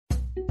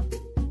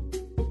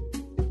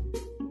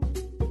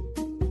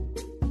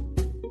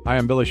Hi,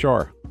 I'm Billy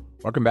Shore.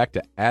 Welcome back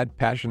to Add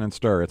Passion and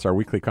Stir. It's our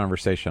weekly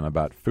conversation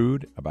about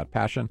food, about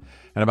passion,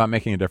 and about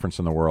making a difference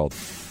in the world.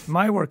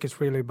 My work is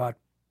really about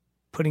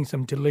putting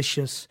some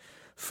delicious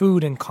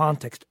food and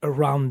context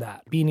around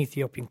that. Being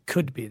Ethiopian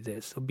could be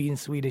this. So being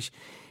Swedish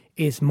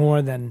is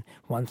more than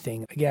one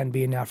thing. Again,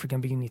 being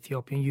African, being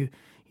Ethiopian,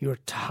 you're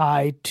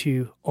tied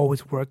to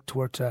always work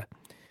towards a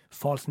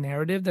false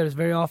narrative that is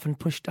very often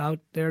pushed out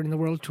there in the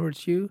world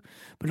towards you,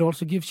 but it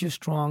also gives you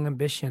strong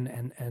ambition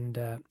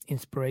and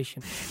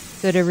inspiration.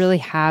 So to really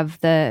have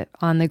the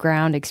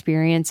on-the-ground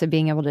experience of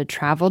being able to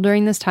travel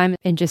during this time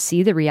and just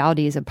see the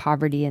realities of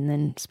poverty and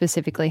then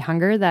specifically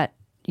hunger that,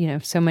 you know,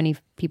 so many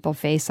people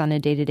face on a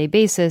day-to-day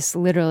basis,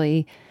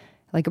 literally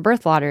like a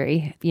birth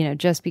lottery, you know,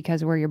 just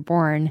because where you're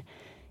born,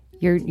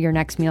 your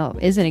next meal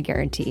isn't a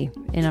guarantee.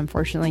 And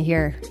unfortunately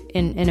here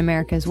in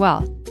America as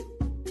well.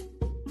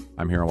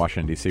 I'm here in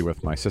Washington, D.C.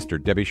 with my sister,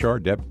 Debbie Shore.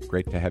 Deb,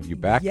 great to have you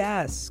back.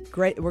 Yes,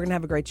 great. We're going to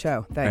have a great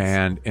show. Thanks.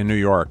 And in New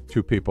York,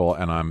 two people,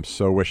 and I'm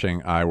so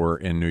wishing I were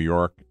in New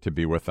York to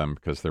be with them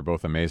because they're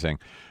both amazing.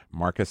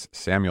 Marcus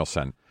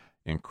Samuelsson,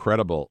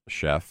 incredible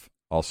chef,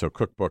 also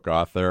cookbook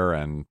author,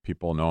 and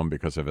people know him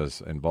because of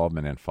his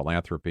involvement in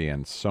philanthropy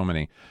and so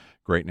many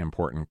great and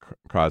important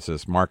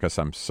causes. Marcus,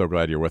 I'm so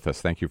glad you're with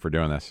us. Thank you for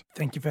doing this.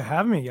 Thank you for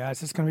having me,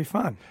 guys. It's going to be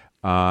fun.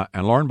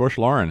 And Lauren Bush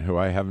Lauren, who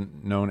I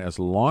haven't known as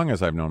long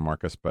as I've known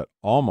Marcus, but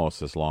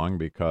almost as long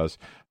because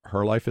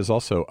her life is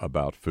also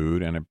about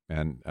food and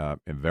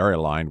very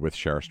aligned with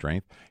Share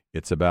Strength.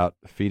 It's about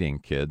feeding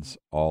kids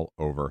all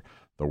over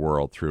the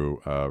world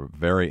through a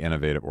very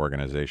innovative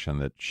organization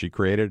that she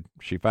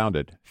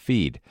founded,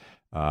 Feed.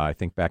 I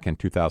think back in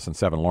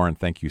 2007. Lauren,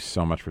 thank you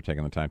so much for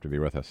taking the time to be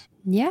with us.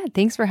 Yeah,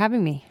 thanks for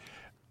having me.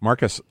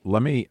 Marcus,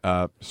 let me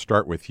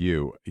start with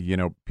you. You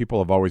know, people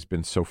have always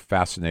been so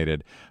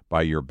fascinated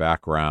by your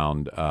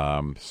background,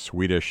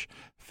 Swedish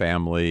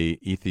family,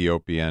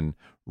 Ethiopian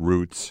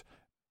roots.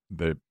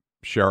 The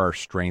Share Our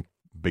Strength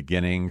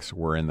beginnings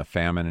were in the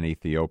famine in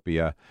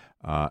Ethiopia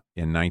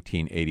in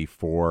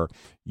 1984.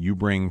 You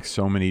bring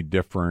so many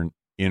different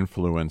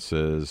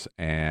influences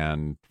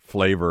and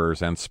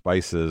flavors and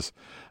spices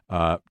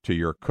to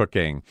your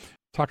cooking.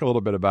 Talk a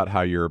little bit about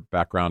how your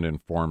background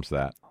informs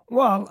that.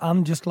 Well,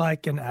 I'm just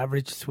like an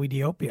average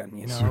Swediopian,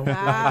 you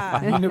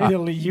know. You know,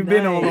 Billy, you've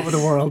been all over the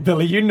world,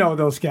 Billy. You know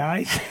those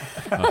guys.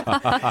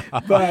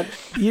 But,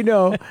 you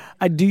know,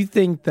 I do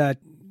think that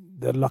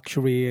the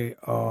luxury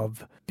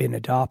of being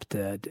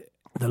adopted,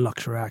 the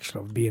luxury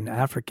actually of being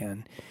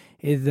African,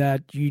 is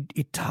that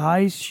it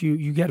ties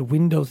you get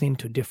windows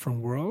into different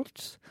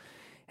worlds.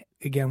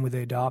 Again, with the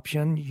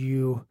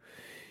adoption,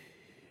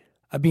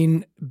 I've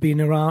been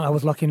around. I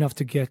was lucky enough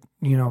to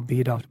be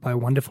adopted by a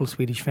wonderful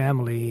Swedish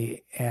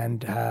family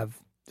and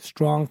have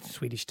strong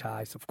Swedish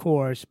ties, of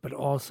course, but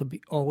also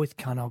be always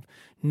kind of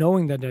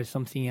knowing that there's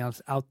something else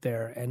out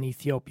there. And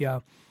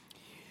Ethiopia,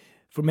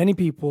 for many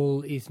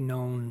people, is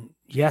known,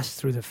 yes,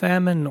 through the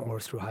famine or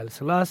through Haile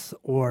Selassie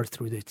or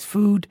through its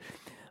food,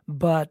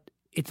 but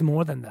it's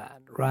more than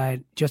that,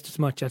 right? Just as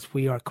much as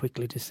we are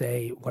quickly to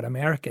say what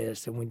America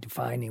is and we're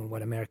defining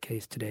what America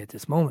is today at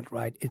this moment,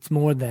 right? It's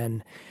more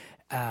than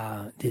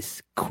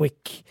this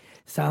quick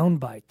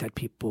soundbite that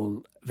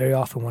people very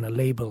often want to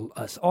label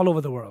us all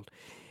over the world.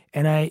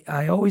 And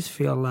I always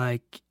feel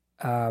like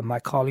my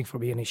calling for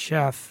being a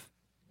chef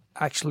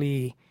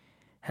actually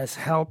has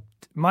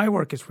helped. My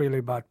work is really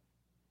about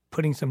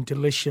putting some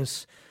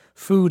delicious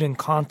food and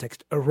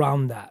context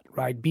around that,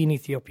 right? Being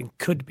Ethiopian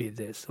could be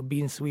this. So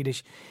being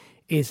Swedish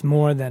is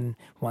more than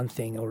one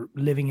thing, or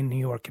living in New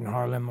York and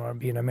Harlem or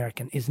being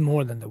American is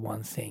more than the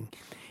one thing.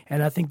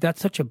 And I think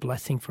that's such a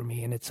blessing for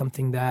me. And it's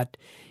something that,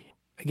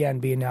 again,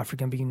 being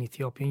African, being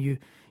Ethiopian,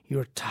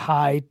 you're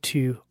tied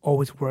to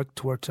always work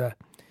towards a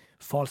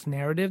false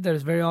narrative that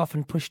is very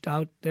often pushed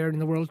out there in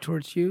the world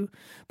towards you,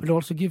 but it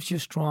also gives you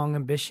strong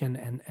ambition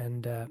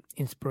and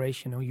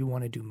inspiration. You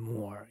want to do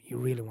more. You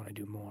really want to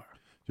do more.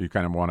 So you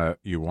kind of want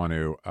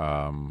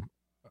to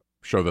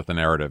show that the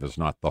narrative is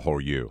not the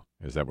whole you.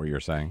 Is that what you're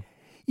saying?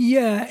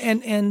 Yeah,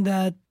 and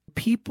that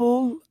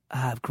people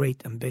have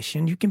great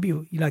ambition. You can be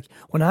like,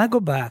 when I go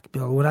back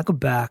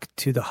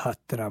to the hut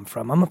that I'm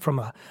from,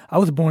 I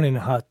was born in a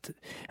hut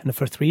in the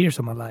first 3 years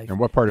of my life. And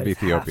what part of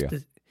Ethiopia?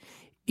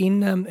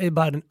 In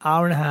about an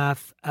hour and a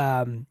half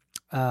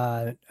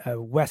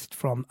west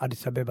from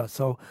Addis Ababa.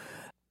 So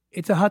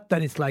it's a hut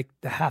that is like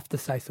half the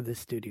size of this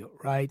studio,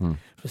 right?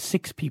 For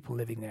 6 people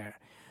living there.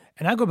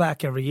 And I go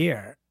back every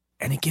year,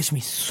 and it gives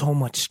me so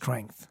much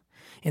strength.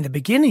 In the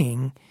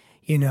beginning,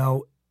 you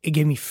know, it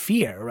gave me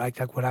fear, right?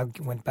 Like when I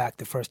went back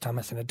the first time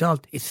as an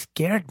adult, it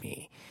scared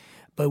me.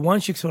 But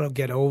once you sort of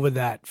get over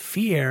that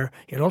fear,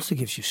 it also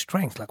gives you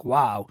strength. Like,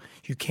 wow,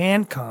 you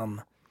can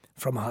come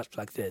from a hut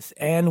like this.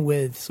 And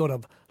with sort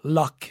of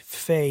luck,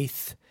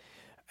 faith,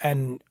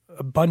 and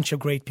a bunch of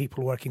great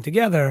people working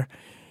together,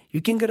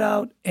 you can get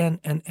out and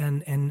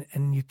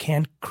you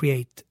can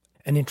create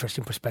an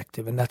interesting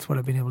perspective. And that's what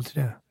I've been able to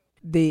do.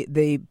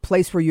 The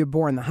place where you're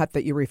born, the hut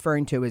that you're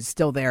referring to, is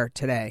still there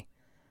today.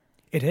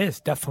 It is,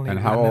 definitely. And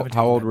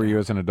how old were you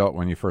as an adult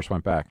when you first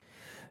went back?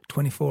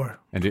 24,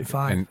 And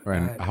 25.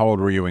 and how old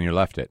were you when you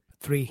left it?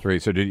 3. 3.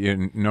 So did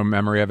you no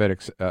memory of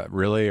it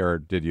really, or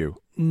did you?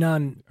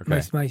 None.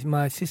 Okay.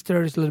 My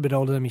sister is a little bit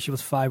older than me. She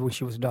was 5 when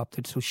she was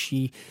adopted, so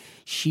she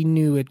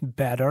knew it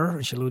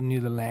better. She knew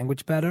the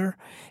language better,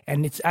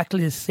 and it's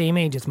actually the same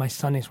age as my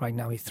son is right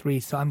now. He's 3,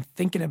 so I'm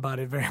thinking about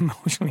it very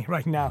emotionally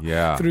right now.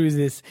 Yeah. Through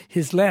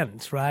his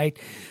lens, right?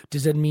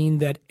 Does that mean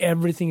that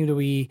everything that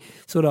we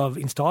sort of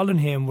installed in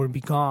him will be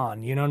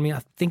gone? You know what I mean?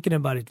 I'm thinking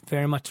about it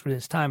very much for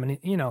this time, and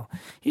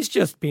he's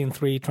just being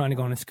 3, trying to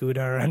go on a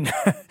scooter, and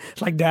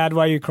it's like, Dad,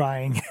 why are you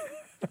crying?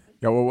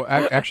 Yeah, well,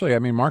 actually, I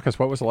mean, Marcus,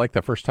 what was it like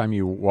the first time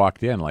you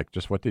walked in? Like,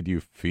 just what did you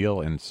feel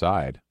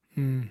inside?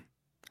 To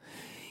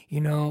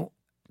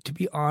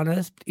be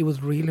honest, it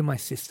was really my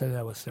sister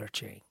that was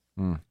searching.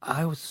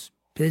 I was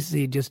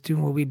busy just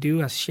doing what we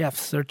do as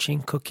chefs,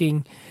 searching,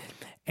 cooking,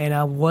 and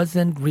I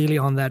wasn't really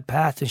on that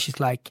path. And she's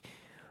like,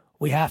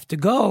 we have to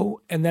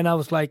go. And then I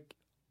was like,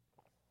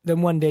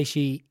 then one day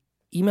she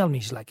emailed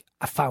me. She's like,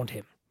 I found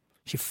him.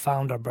 She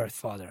found our birth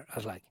father. I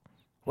was like,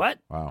 what?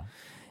 Wow.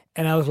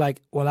 And I was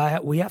like,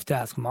 well, we have to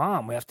ask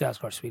Mom. We have to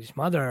ask our Swedish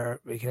mother,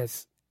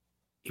 because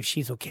if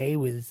she's okay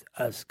with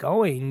us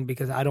going,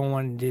 because I didn't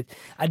want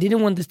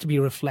this to be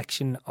a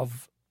reflection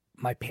of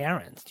my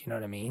parents. You know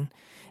what I mean?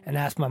 And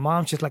I asked my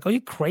mom. She's like, "Are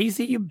you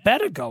crazy? You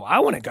better go. I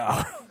want to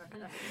go."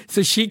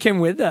 So she came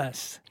with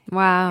us.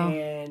 Wow.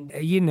 And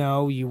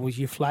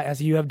you fly,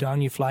 as you have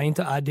done. You fly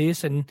into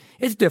Addis, and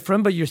it's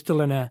different, but you're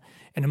still in a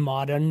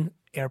modern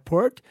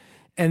airport.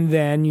 And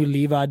then you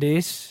leave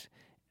Addis.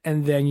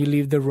 And then you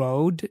leave the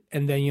road,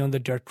 and then you're on the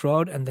dirt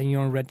road, and then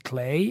you're on red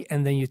clay,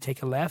 and then you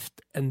take a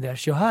left, and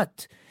there's your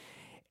hut.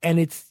 And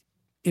it's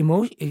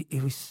emotion.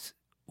 It was,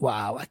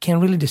 wow. I can't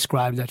really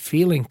describe that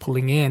feeling,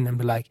 pulling in and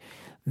be like,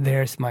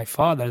 there's my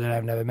father that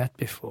I've never met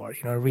before.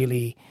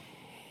 Really,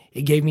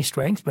 it gave me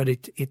strength, but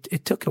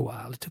it took a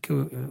while. It took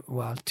a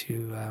while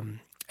to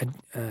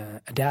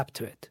adapt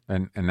to it.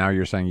 And now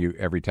you're saying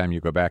every time you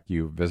go back,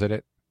 you visit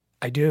it?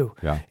 I do.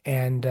 Yeah.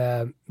 And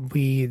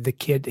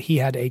he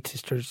had 8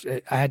 sisters.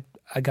 I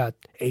got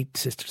 8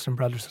 sisters and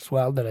brothers as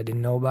well that I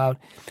didn't know about.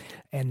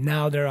 And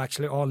now they're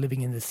actually all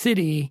living in the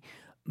city,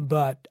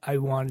 but I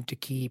wanted to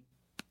keep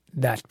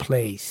that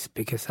place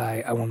because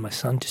I want my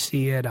son to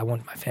see it. I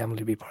want my family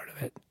to be part of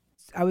it.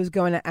 I was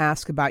going to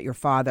ask about your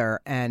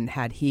father, and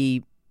had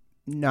he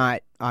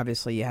not,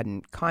 obviously you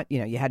hadn't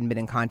been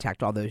in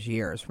contact all those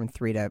years, from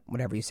 3 to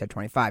whatever you said,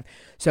 25.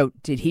 So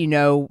did he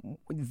know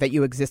that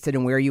you existed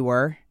and where you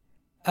were?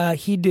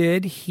 He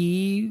did.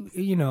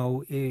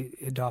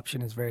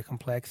 Adoption is very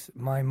complex.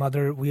 My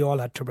mother, we all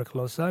had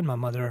tuberculosis, and my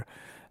mother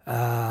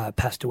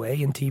passed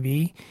away in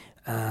TB.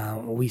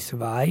 We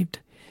survived,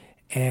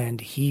 and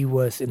he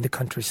was in the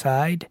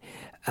countryside,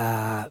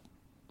 being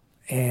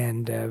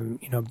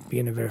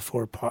a very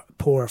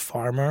poor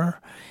farmer.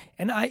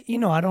 And we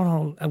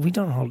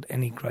don't hold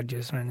any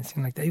grudges or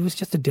anything like that. It was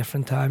just a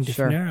different time,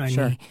 different era. And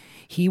sure.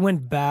 He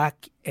went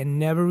back and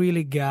never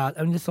really got.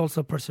 I mean, this is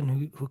also a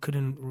person who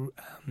couldn't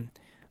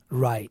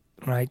write,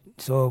 right?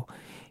 So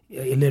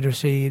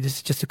illiteracy. This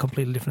is just a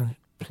completely different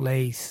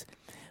place.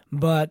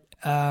 But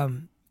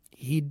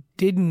he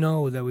didn't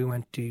know that we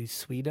went to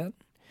Sweden,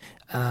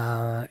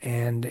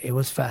 and it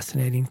was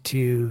fascinating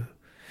to.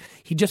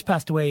 He just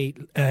passed away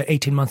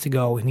 18 months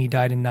ago, and he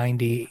died in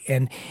 90.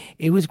 And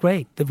it was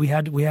great that we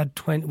had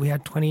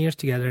 20 years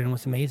together, and it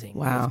was amazing.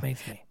 Wow. It was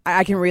amazing.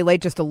 I can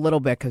relate just a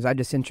little bit because I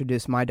just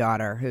introduced my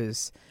daughter,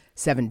 who's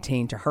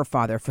 17, to her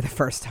father for the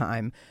first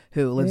time,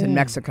 who lives in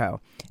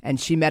Mexico. And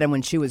she met him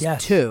when she was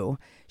 2.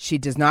 She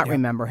does not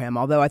remember him,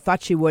 although I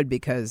thought she would,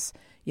 because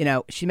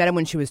she met him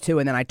when she was 2,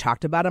 and then I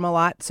talked about him a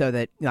lot so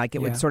that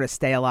it would sort of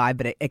stay alive,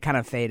 but it kind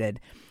of faded.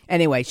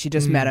 Anyway, she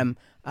just met him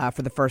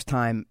for the first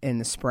time in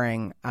the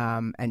spring,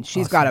 and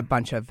she's got a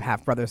bunch of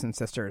half brothers and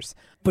sisters.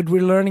 But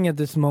we're learning at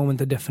this moment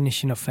the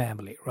definition of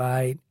family,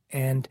 right?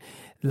 And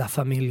la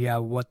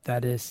familia, what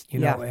that is,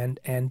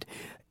 and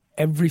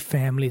every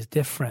family is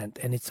different,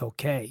 and it's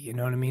okay, you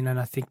know what I mean? And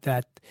I think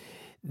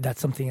that's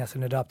something as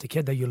an adopted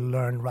kid that you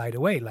learn right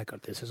away. Like,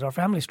 this is our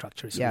family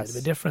structure. It's a little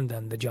bit different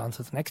than the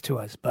Johnsons next to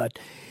us. But,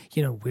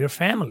 we're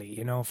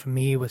family. For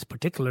me, it was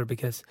particular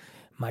because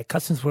my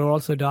cousins were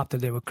also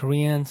adopted. They were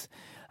Koreans.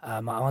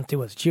 My auntie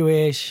was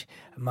Jewish.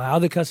 My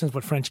other cousins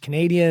were French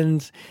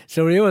Canadians.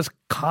 So it was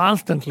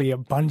constantly a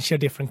bunch of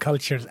different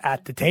cultures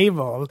at the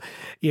table,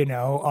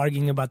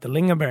 arguing about the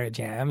lingonberry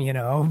jam,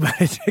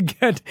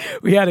 But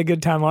we had a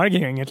good time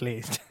arguing, at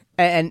least.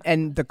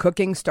 And the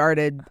cooking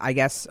started, I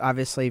guess,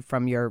 obviously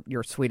from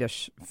your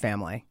Swedish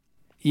family.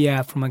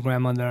 Yeah, from my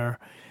grandmother.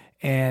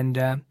 And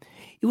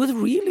it was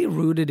really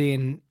rooted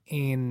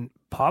in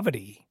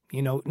poverty.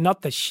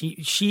 Not that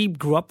she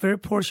grew up very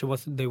poor.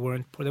 They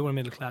weren't poor. They were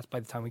middle class by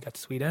the time we got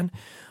to Sweden.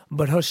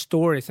 But her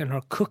stories and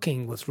her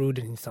cooking was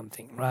rooted in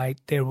something, right?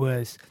 There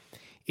was,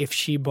 if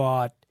she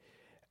bought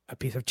a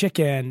piece of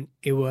chicken,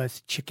 it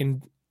was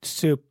chicken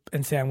soup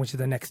and sandwiches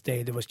the next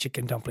day. There was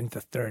chicken dumplings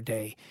the third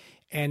day.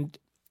 And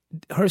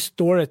her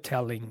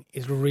storytelling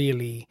is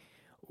really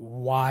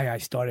why I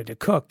started to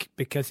cook,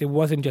 because it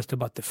wasn't just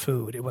about the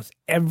food. It was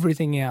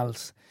everything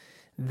else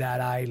that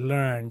I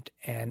learned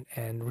and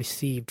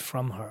received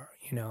from her.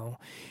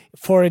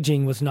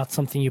 Foraging was not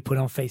something you put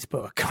on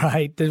Facebook,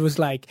 right? It was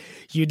like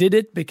you did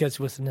it because it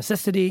was a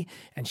necessity,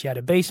 and she had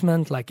a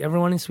basement like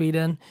everyone in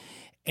Sweden,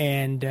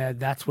 and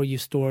that's where you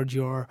stored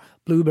your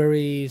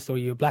blueberries or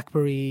your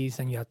blackberries,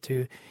 and you had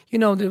to,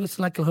 there was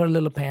like her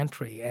little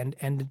pantry,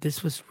 and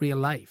this was real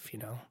life,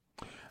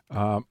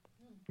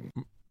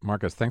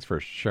 Marcus, thanks for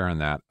sharing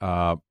that.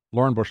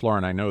 Lauren Bush,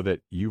 I know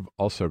that you've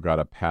also got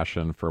a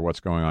passion for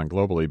what's going on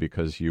globally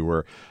because you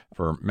were,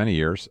 for many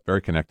years, very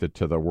connected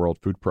to the World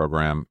Food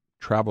Program,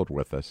 traveled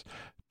with us.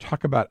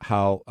 Talk about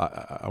how,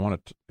 I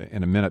want to,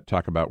 in a minute,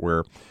 talk about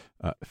where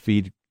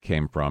FEED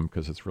came from,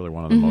 because it's really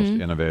one of the most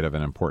innovative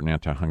and important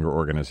anti-hunger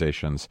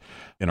organizations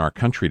in our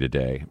country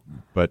today.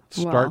 But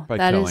start by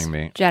telling me...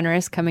 That is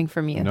generous coming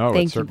from you. No,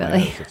 Thank you,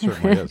 Billy. It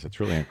certainly is. It's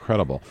really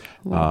incredible.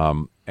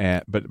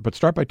 But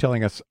start by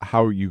telling us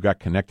how you got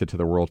connected to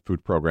the World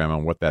Food Program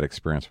and what that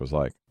experience was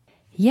like.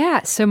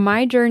 Yeah, so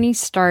my journey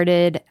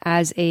started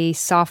as a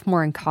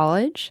sophomore in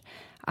college.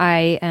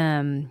 I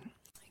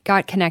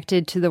got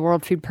connected to the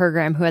World Food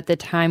Program, who at the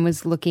time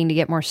was looking to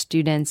get more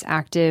students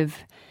active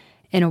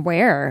and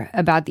aware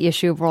about the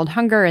issue of world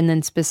hunger, and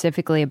then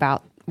specifically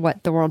about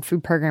what the World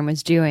Food Program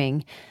was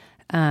doing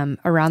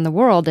around the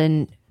world.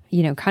 And,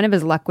 kind of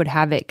as luck would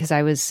have it, because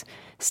I was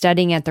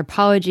studying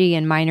anthropology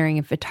and minoring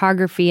in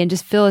photography, and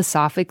just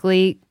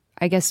philosophically,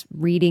 I guess,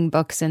 reading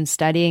books and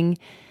studying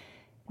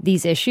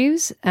these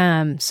issues.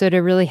 So to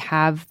really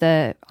have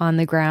the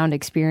on-the-ground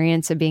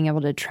experience of being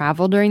able to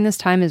travel during this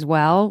time as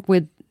well,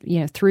 with,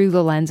 through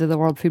the lens of the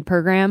World Food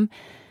Program,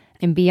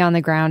 and be on the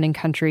ground in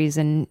countries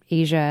in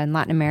Asia and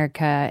Latin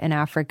America and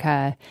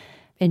Africa,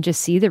 and just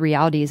see the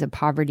realities of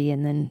poverty,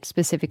 and then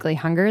specifically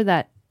hunger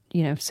that,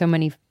 so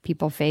many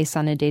people face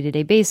on a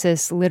day-to-day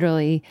basis,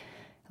 literally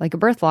like a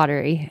birth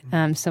lottery,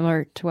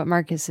 similar to what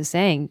Marcus is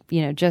saying.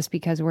 Just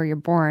because where you're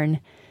born,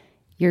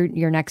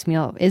 your next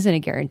meal isn't a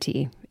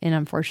guarantee. And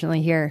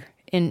unfortunately here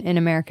in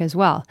America as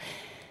well.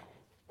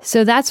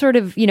 So that's sort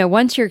of,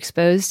 once you're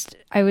exposed,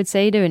 I would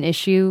say, to an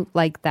issue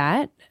like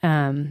that,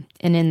 and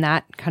in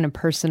that kind of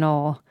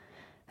personal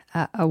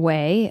a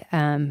way,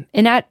 and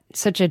at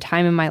such a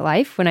time in my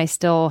life when I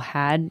still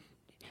had,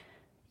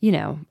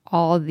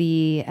 all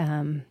the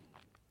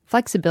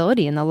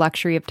flexibility and the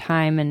luxury of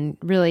time, and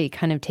really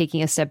kind of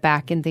taking a step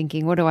back and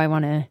thinking, what do I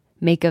want to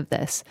make of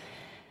this?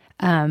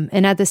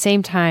 And at the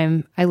same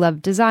time, I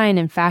loved design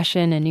and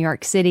fashion in New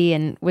York City,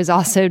 and was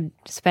also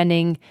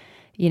spending,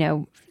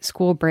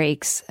 school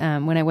breaks.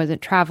 When I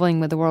wasn't traveling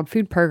with the World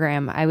Food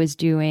Program, I was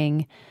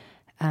doing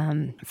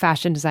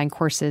fashion design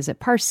courses at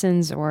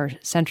Parsons or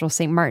Central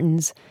St.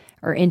 Martin's,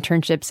 or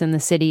internships in the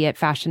city at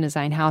fashion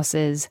design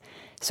houses.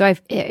 So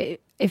it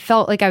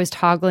felt like I was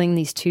toggling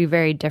these two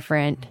very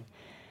different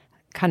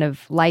kind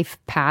of life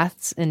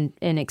paths and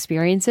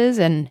experiences.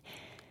 And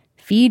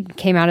FEED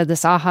came out of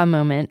this aha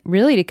moment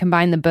really to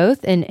combine the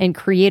both and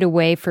create a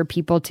way for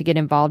people to get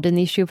involved in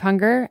the issue of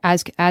hunger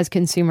as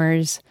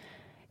consumers,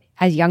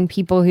 as young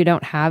people who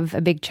don't have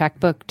a big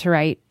checkbook to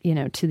write,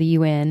 to the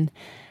UN,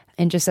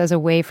 and just as a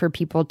way for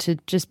people to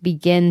just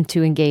begin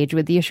to engage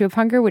with the issue of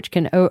hunger, which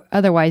can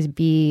otherwise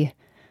be,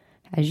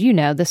 as you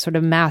know, this sort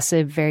of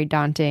massive, very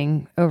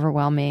daunting,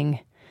 overwhelming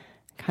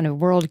kind of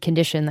world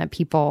condition that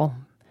people,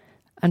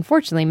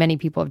 unfortunately, many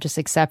people have just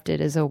accepted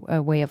as a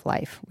way of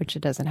life, which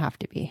it doesn't have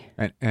to be.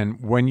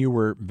 And when you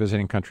were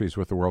visiting countries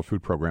with the World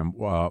Food Program,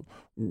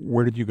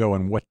 where did you go,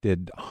 and what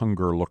did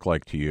hunger look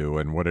like to you,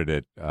 and what did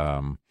it,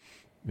 how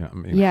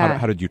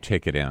did you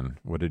take it in?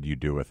 What did you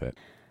do with it?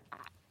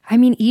 I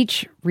mean,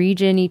 each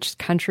region, each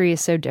country is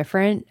so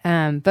different.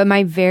 But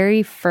my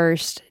very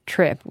first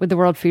trip with the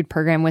World Food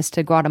Program was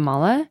to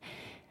Guatemala,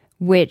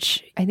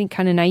 which I think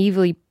kind of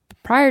naively,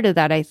 prior to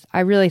that, I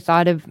really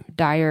thought of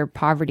dire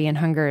poverty and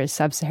hunger as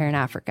sub-Saharan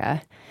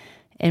Africa,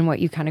 and what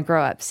you kind of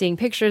grow up seeing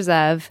pictures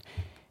of.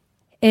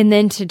 And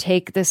then to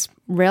take this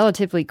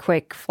relatively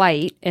quick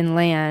flight and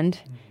land.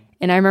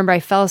 And I remember I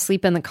fell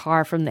asleep in the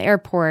car from the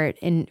airport,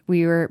 and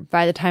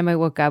by the time I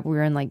woke up, we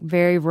were in like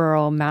very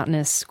rural,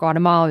 mountainous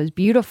Guatemala. It was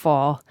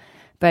beautiful,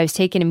 but I was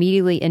taken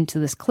immediately into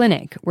this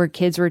clinic where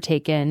kids were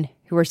taken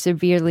who were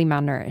severely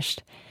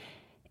malnourished.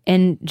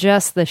 And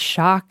just the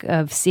shock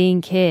of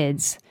seeing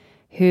kids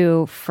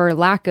who, for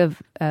lack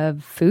of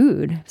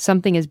food,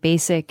 something as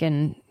basic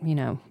and,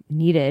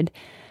 needed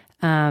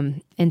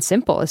and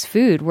simple as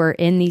food, were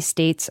in these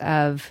states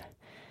of,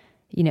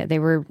 they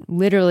were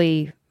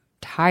literally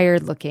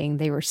tired looking,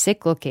 they were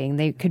sick looking,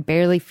 they could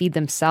barely feed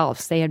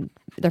themselves.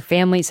 Their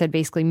families had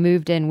basically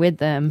moved in with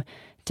them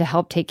to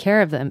help take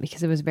care of them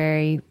because it was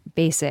very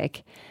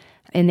basic.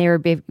 And they were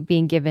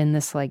being given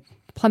this like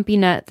plumpy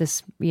nut,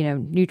 this,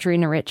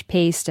 nutrient-rich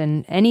paste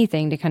and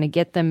anything to kind of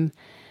get them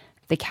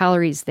the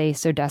calories they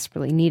so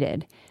desperately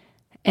needed.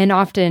 And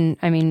often,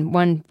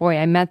 one boy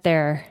I met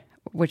there,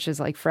 which is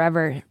like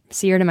forever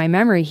seared in my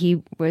memory,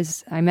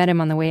 I met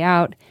him on the way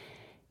out.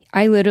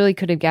 I literally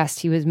could have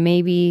guessed he was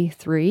maybe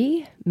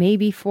 3,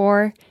 maybe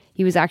 4.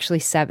 He was actually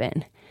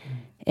 7.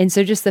 And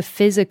so just the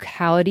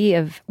physicality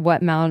of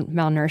what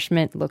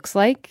malnourishment looks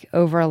like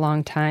over a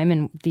long time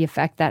and the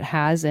effect that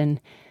has, and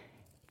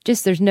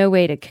just there's no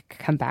way to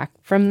come back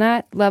from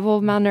that level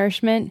of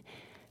malnourishment.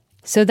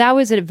 So that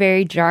was a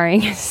very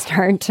jarring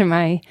start to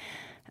my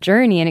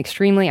journey and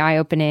extremely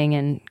eye-opening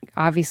and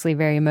obviously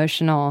very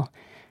emotional.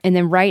 And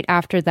then right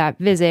after that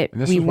visit,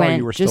 and this we is went. While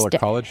you were still a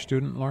college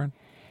student, Lauren?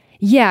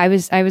 Yeah, I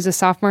was a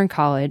sophomore in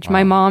college. Wow.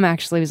 My mom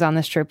actually was on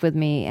this trip with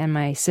me and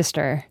my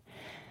sister.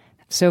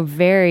 So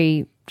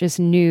very just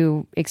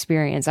new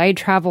experience. I had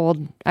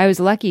traveled. I was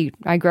lucky.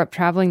 I grew up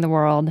traveling the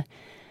world.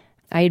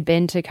 I had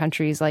been to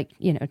countries like,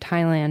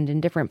 Thailand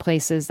and different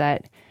places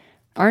that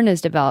aren't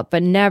as developed,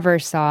 but never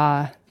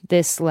saw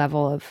this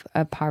level of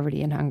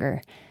poverty and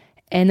hunger.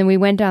 And then we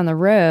went down the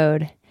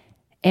road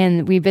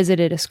and we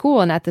visited a school,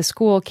 and at the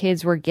school,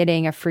 kids were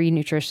getting a free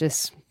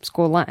nutritious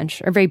school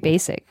lunch, or very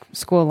basic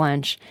school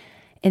lunch.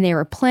 And they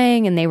were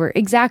playing, and they were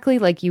exactly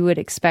like you would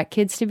expect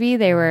kids to be.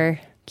 They were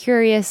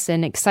curious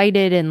and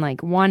excited and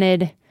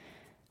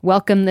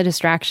welcome the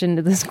distraction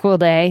to the school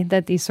day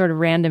that these sort of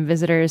random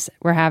visitors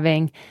were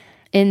having.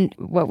 And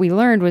what we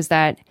learned was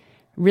that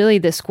really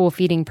the school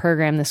feeding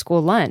program, the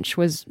school lunch,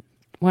 was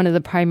one of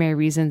the primary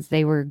reasons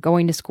they were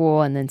going to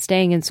school and then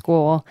staying in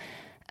school,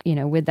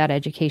 with that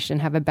education,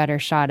 have a better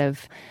shot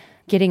of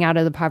getting out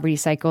of the poverty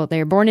cycle they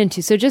were born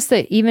into. So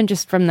even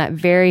just from that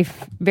very,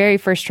 very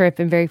first trip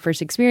and very first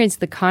experience,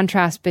 the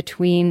contrast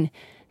between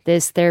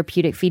this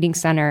therapeutic feeding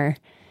center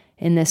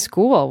and this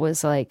school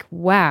was like,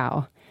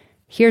 wow,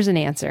 here's an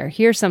answer.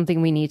 Here's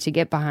something we need to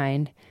get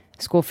behind,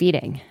 school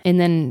feeding. And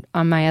then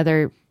on my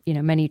other,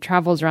 many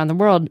travels around the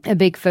world, a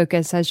big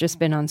focus has just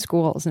been on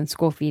schools and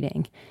school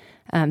feeding.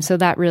 So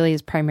that really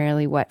is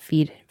primarily what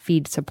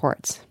feed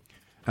supports.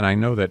 And I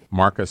know that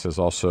Marcus has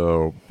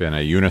also been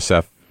a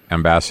UNICEF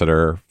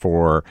ambassador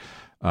for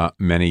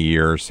many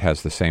years,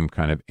 has the same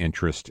kind of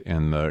interest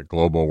in the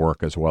global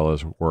work as well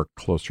as work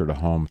closer to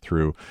home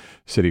through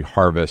City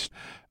Harvest.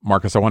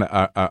 Marcus,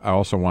 I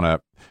also want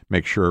to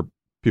make sure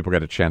people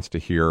get a chance to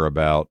hear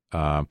about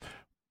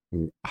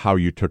how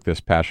you took this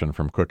passion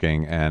from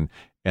cooking and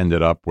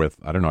ended up with,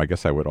 I don't know, I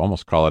guess I would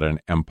almost call it an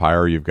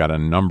empire. You've got a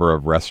number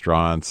of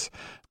restaurants,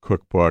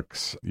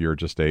 cookbooks. You're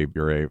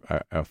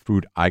a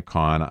food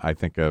icon. I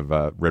think of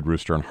Red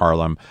Rooster in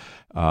Harlem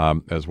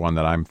as one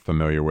that I'm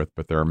familiar with,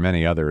 but there are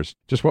many others.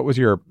 Just what was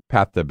your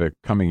path to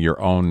becoming your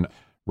own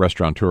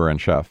restaurateur and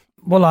chef?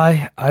 Well,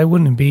 I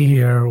wouldn't be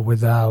here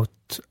without,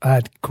 I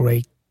had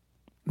great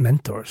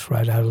mentors,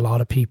 right? I had a lot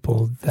of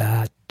people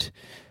that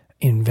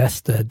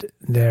invested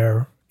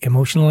their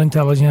emotional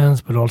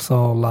intelligence, but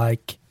also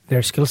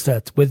their skill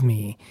sets with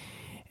me.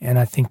 And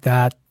I think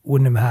that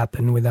wouldn't have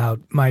happened without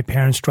my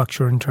parents'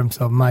 structure in terms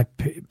of my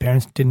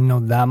parents didn't know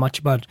that much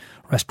about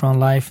restaurant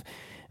life.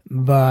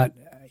 But,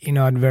 at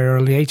a very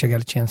early age, I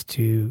got a chance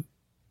to,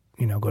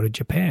 go to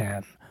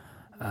Japan.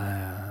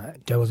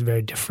 That was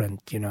very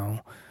different,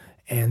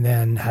 and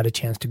then had a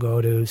chance to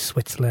go to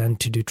Switzerland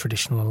to do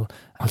traditional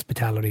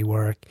hospitality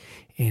work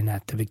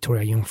at the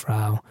Victoria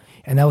Jungfrau.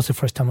 And that was the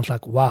first time I was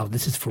like, wow,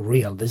 this is for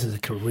real. This is a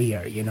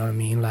career, you know what I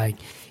mean?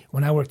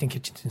 When I worked in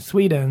kitchens in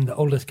Sweden, the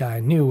oldest guy I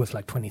knew was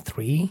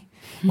 23.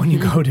 When you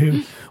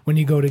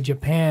go to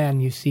Japan,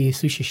 you see a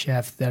sushi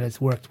chef that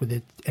has worked with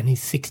it, and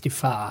he's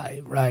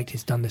 65, right?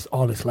 He's done this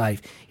all his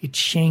life. It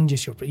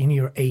changes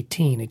you're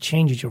 18, it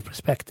changes your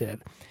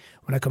perspective.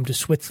 When I come to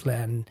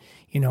Switzerland,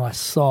 I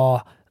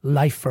saw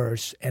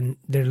lifers and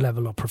their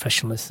level of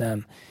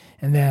professionalism.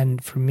 And then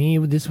for me,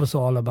 this was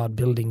all about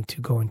building to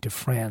go into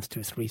France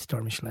to a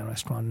 3-star Michelin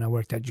restaurant. And I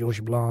worked at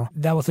Georges Blanc.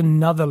 That was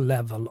another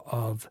level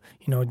of,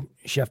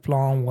 Chef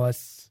Blanc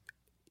is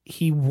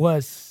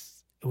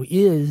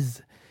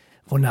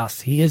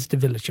Vonas. He is the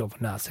village of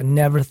Vonas. I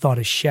never thought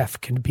a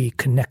chef could be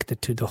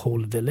connected to the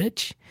whole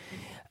village.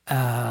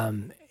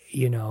 And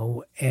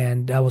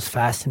that was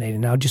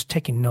fascinating. I was just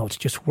taking notes,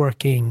 just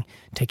working,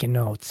 taking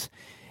notes.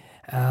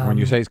 When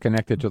you say he's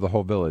connected to the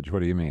whole village,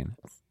 what do you mean?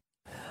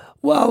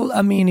 Well,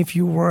 I mean, if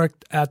you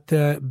worked at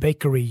the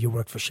bakery, you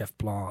worked for Chef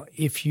Blanc.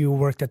 If you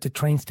worked at the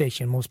train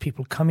station, most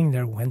people coming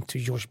there went to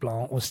Georges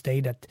Blanc or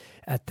stayed at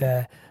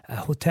the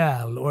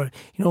hotel, or,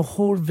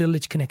 whole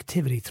village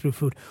connectivity through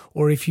food.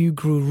 Or if you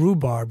grew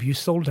rhubarb, you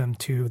sold them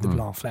to the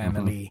Blanc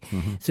family.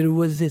 Mm-hmm. So there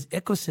was this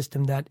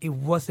ecosystem that it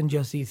wasn't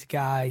just these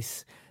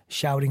guys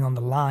shouting on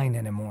the line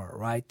anymore,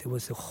 right? There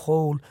was a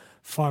whole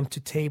farm to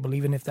table,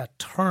 even if that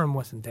term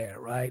wasn't there,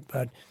 right?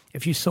 But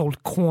if you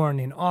sold corn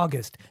in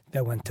August,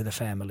 that went to the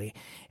family.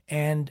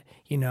 And,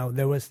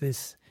 there was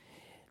this,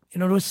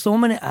 there was so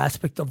many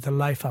aspects of the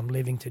life I'm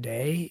living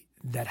today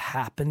that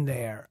happened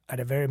there at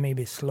a very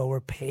maybe slower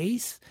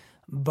pace.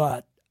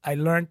 But I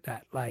learned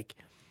that,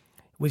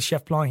 with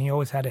Chef Blanc, he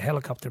always had a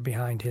helicopter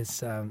behind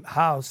his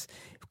house,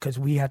 because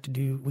we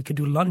could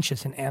do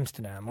lunches in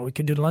Amsterdam, or we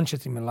could do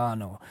lunches in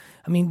Milano.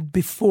 I mean,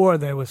 before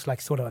there was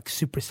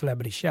super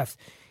celebrity chefs,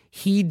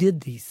 he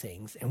did these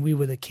things, and we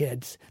were the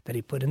kids that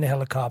he put in the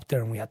helicopter,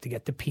 and we had to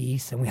get the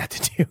piece, and we had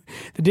to do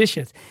the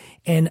dishes.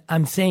 And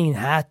I'm saying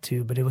had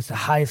to, but it was the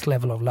highest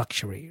level of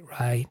luxury,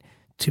 right?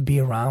 to be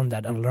around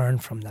that and learn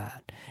from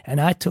that. And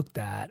I took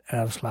that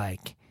and I was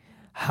like,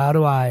 how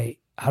do I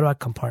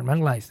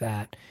compartmentalize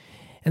that?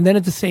 And then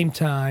at the same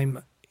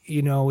time,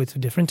 it's a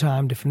different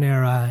time, different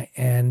era,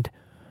 and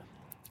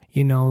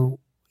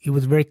it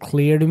was very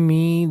clear to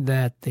me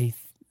that the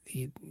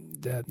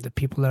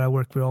people that I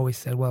worked with always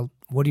said, well,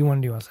 what do you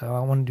want to do? I said, I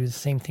want to do the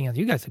same thing as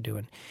you guys are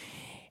doing.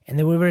 And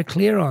they were very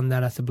clear on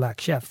that as a black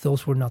chef.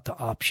 Those were not the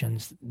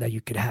options that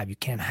you could have. You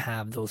can't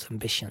have those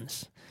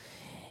ambitions.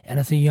 And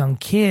as a young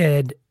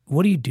kid,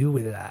 what do you do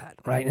with that,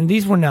 right? And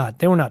they were not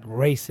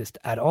racist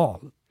at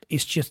all.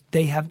 It's just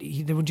they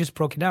would just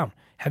broke it down.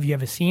 Have you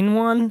ever seen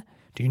one?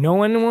 Do you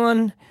know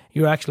anyone?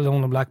 You're actually the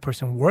only black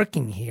person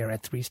working here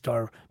at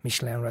 3-star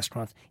Michelin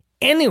restaurants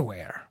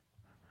anywhere.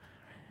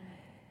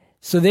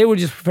 So they were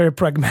just very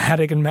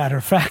pragmatic and matter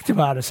of fact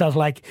about it. So I was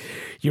like,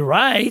 you're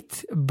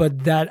right,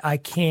 but that I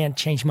can't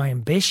change my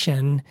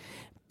ambition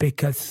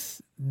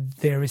because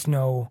there is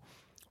no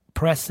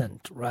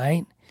present,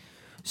 right?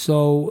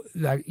 So,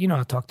 I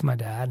talked to my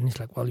dad, and he's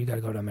like, well, you got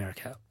to go to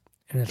America.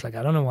 And it's like,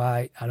 I don't know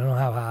why, I don't know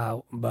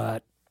how,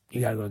 but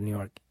you got to go to New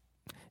York.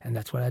 And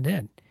that's what I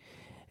did.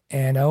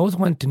 And I always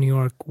went to New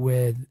York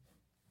with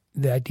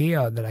the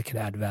idea that I could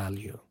add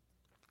value.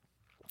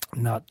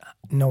 Not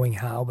knowing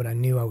how, but I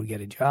knew I would get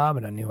a job,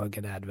 and I knew I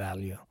could add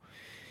value.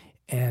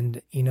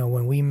 And,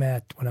 when we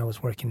met, when I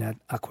was working at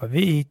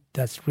Aquavit,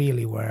 that's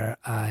really where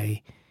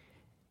I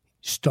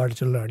started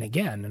to learn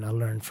again. And I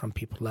learned from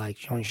people like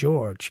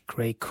Jean-Georges,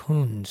 Gray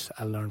Kunz.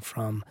 I learned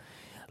from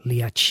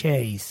Leah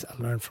Chase.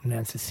 I learned from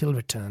Nancy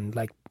Silverton,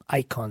 like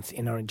icons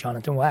in our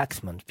Jonathan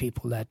Waxman,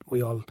 people that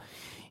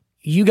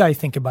you guys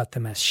think about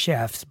them as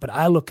chefs, but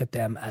I look at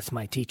them as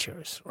my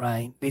teachers,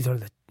 right? These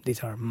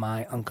are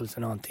my uncles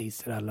and aunties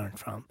that I learned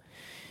from.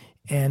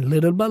 And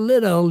little by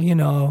little,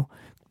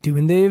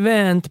 doing the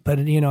event, but,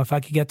 if I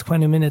could get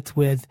 20 minutes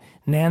with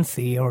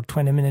Nancy or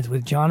 20 minutes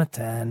with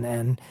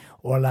Jonathan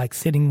or like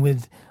sitting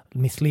with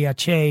Miss Leah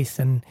Chase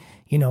and,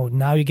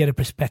 now you get a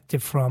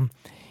perspective from,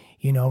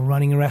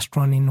 running a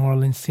restaurant in New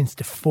Orleans since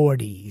the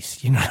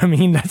 40s. You know what I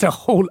mean? That's a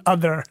whole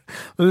other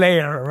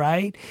layer,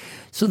 right?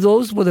 So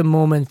those were the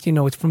moments,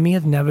 it's for me,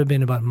 it's never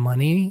been about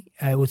money.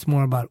 It was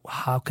more about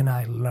how can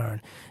I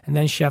learn? And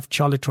then Chef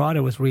Charlie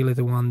Trotter was really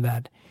the one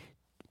that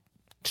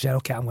said,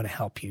 okay, I'm going to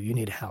help you. You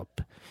need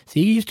help. So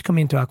he used to come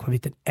into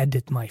Aquavit and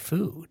edit my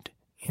food,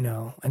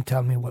 and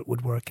tell me what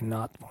would work and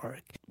not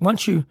work.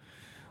 Once you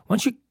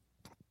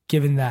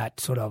given that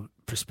sort of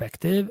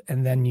perspective,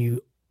 and then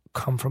you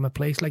come from a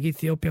place like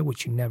Ethiopia,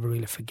 which you never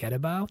really forget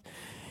about,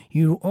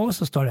 you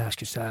also start to ask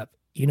yourself,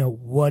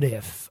 what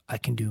if I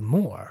can do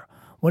more?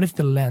 What if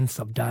the lens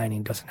of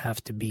dining doesn't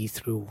have to be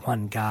through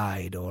one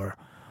guide, or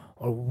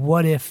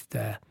what if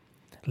the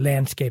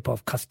landscape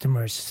of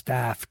customers,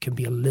 staff can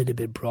be a little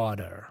bit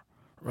broader,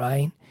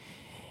 right?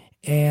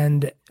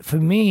 And for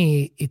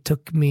me, it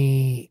took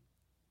me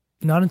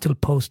not until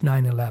post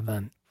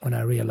 9/11 when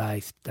I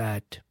realized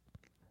that,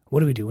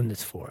 what are we doing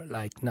this for?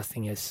 Like,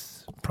 nothing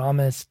is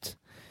promised.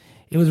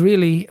 It was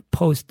really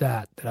post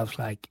that I was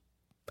like,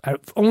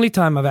 only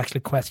time I've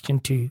actually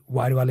questioned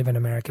why do I live in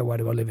America? Why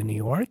do I live in New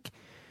York?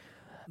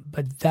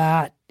 But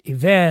that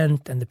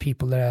event and the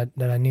people that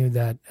I knew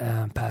that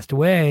passed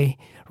away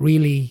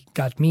really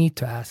got me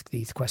to ask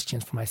these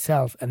questions for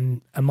myself.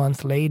 And a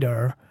month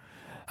later,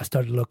 I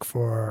started to look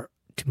to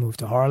move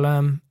to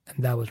Harlem.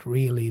 And that was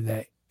really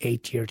the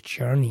 8-year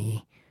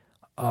journey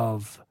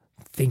of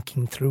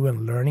thinking through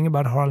and learning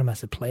about Harlem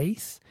as a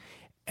place.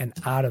 And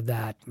out of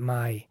that,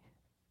 my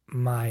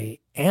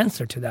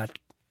answer to that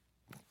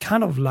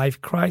kind of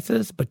life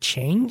crisis, but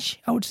change,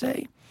 I would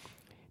say,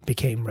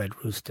 became Red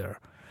Rooster,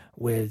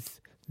 with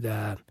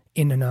the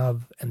in and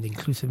of and the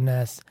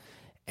inclusiveness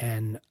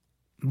and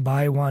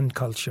by one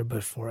culture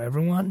but for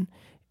everyone.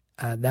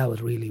 That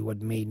was really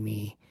what made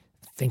me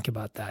think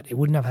about that. It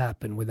wouldn't have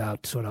happened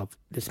without sort of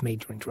this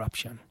major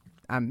interruption.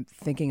 I'm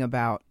thinking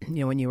about,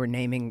 when you were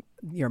naming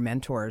your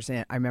mentors,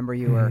 and I remember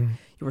you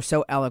were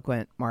so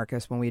eloquent,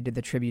 Marcus, when we did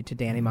the tribute to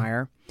Danny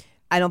Meyer.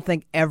 I don't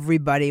think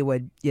everybody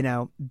would,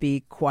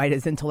 be quite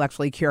as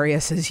intellectually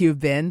curious as you've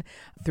been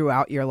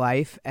throughout your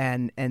life,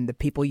 and the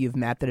people you've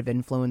met that have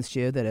influenced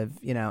you, that have,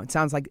 it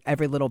sounds like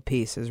every little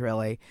piece is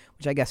really,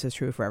 which I guess is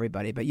true for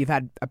everybody, but you've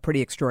had a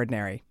pretty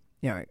extraordinary,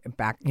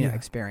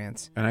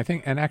 experience. And I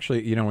think, and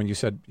actually, when you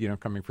said,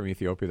 coming from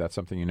Ethiopia, that's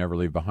something you never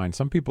leave behind.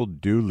 Some people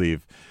do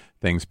leave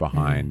things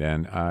behind,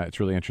 and it's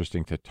really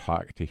interesting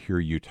to hear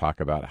you talk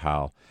about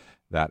how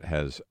that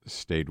has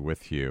stayed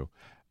with you.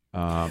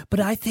 But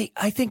I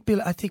think,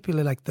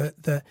 Billy, like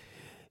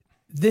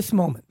this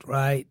moment,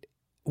 right,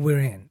 we're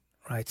in,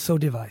 right, so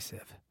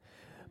divisive.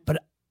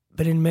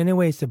 But in many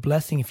ways, the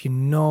blessing, if you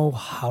know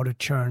how to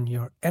churn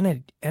your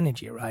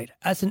energy, right?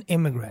 As an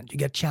immigrant, you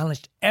get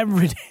challenged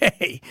every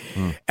day.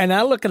 And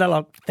I look at it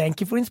like,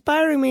 thank you for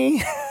inspiring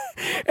me.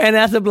 And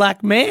as a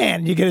black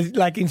man, you get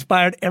like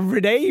inspired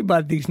every day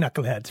by these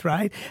knuckleheads,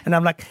 right? And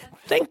I'm like,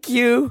 thank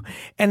you.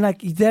 And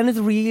like, then it's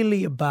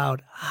really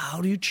about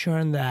how do you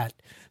churn that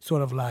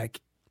sort of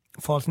like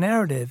false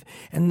narrative.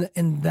 And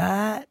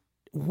that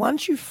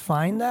once you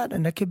find that,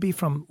 and that could be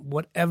from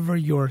whatever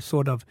your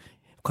sort of,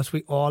 because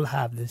we all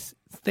have this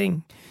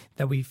thing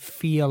that we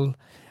feel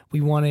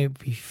we want to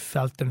be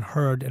felt and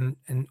heard,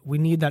 and we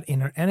need that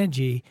inner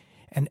energy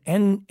and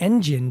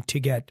engine to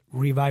get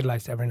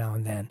revitalized every now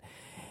and then.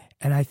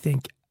 And I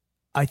think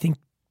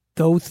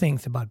those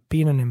things about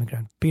being an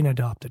immigrant, being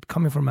adopted,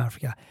 coming from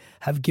Africa,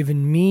 have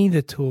given me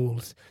the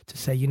tools to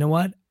say, you know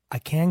what, I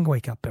can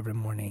wake up every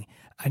morning.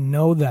 I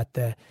know that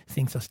the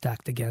things are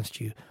stacked against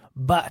you,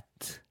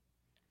 but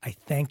I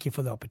thank you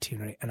for the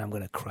opportunity, and I'm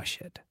going to crush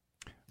it.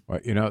 Well,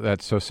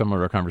 that's so similar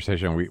to a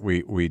conversation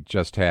we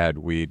just had.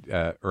 We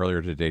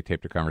earlier today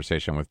taped a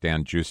conversation with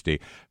Dan Giusti,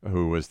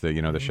 who was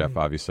the chef,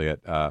 obviously, at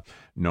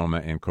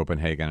Noma in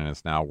Copenhagen, and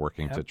is now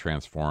working to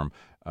transform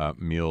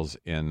meals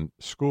in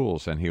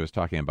schools. And he was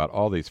talking about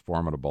all these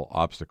formidable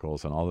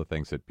obstacles and all the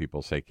things that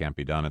people say can't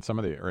be done, and some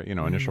of the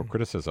initial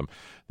criticism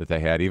that they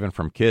had, even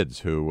from kids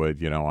who would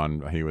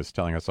he was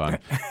telling us on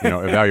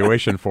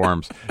evaluation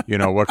forms,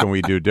 what can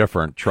we do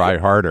different, try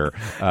harder,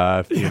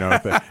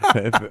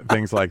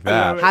 things like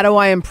that. How do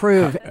I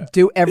improve?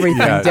 Do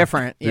everything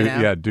different.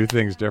 Do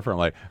things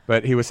differently.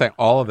 But he was saying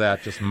all of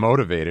that just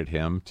motivated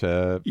him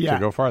to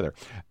go farther.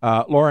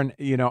 Lauren,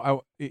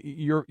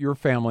 your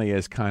family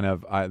is kind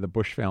of the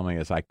Bush family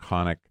is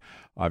iconic,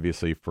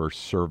 obviously, for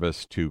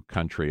service to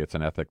country. It's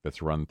an ethic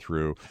that's run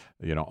through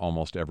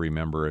almost every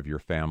member of your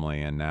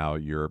family, and now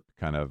you're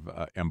kind of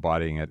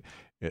embodying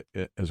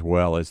it as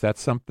well. Is that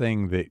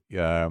something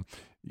that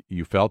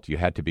you felt you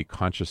had to be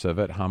conscious of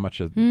it? How much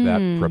of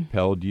that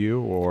propelled you,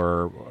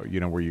 or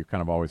were you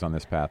kind of always on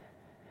this path?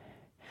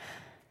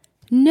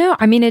 No,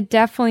 I mean, it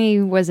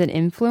definitely was an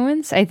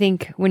influence. I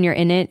think when you're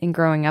in it and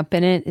growing up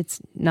in it,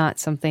 it's not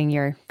something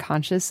you're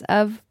conscious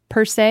of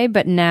per se.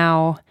 But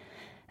now,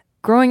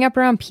 growing up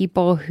around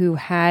people who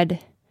had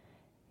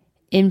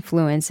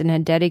influence and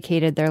had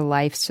dedicated their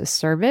lives to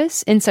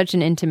service in such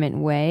an intimate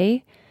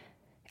way,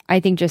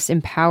 I think just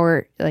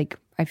empowered,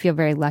 I feel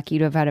very lucky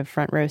to have had a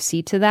front row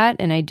seat to that.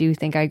 And I do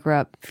think I grew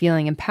up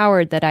feeling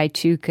empowered that I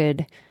too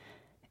could,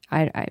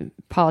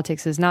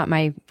 politics is not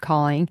my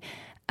calling,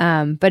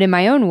 but in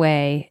my own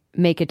way,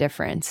 make a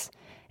difference.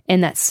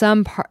 And that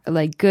some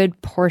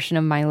good portion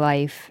of my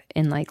life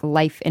and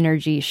life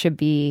energy should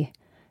be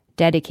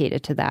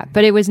dedicated to that.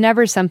 But it was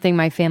never something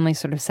my family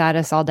sort of sat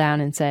us all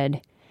down and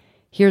said,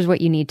 here's what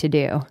you need to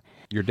do.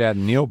 Your dad,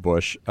 Neil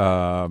Bush,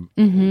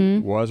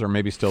 was, or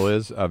maybe still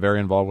is,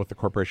 very involved with the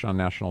Corporation on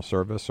National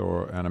Service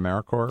and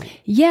AmeriCorps.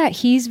 Yeah,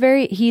 he's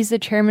the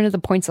chairman of the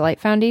Points of Light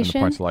Foundation.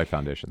 And the Points of Light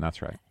Foundation,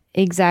 that's right.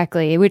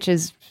 Exactly, which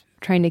is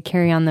trying to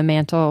carry on the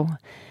mantle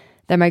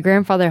that my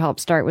grandfather helped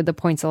start with the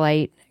Points of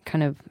Light,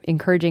 kind of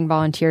encouraging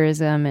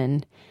volunteerism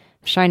and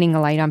shining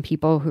a light on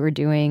people who are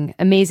doing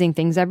amazing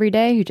things every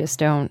day, who just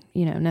don't,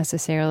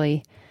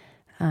 necessarily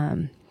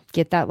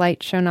get that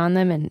light shown on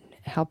them, and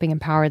helping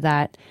empower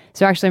that.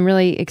 So actually, I'm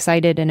really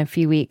excited in a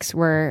few weeks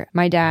where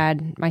my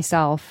dad,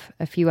 myself,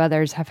 a few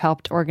others have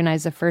helped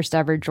organize the first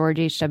ever George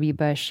H.W.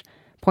 Bush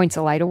Points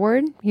of Light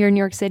Award here in New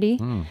York City.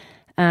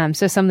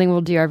 So something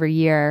we'll do every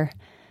year.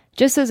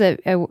 Just as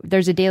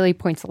there's a daily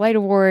Points of Light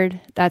Award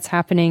that's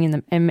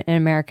happening in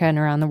America and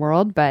around the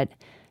world, but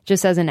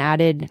just as an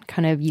added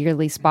kind of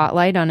yearly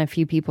spotlight on a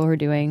few people who are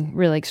doing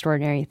really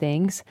extraordinary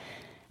things.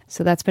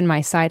 So that's been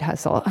my side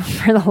hustle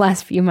for the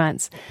last few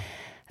months.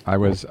 I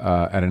was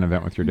at an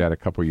event with your dad a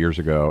couple years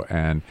ago,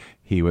 and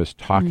he was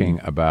talking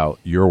about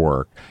your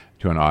work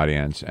to an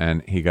audience,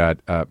 and he got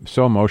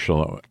so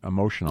emotional.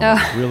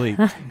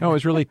 It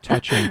was really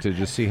touching to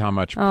just see how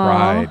much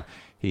pride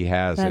he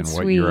has in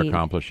what you're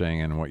accomplishing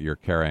and what you're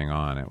carrying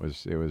on. It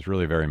was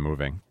really very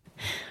moving.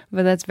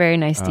 But that's very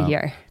nice to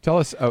hear. Tell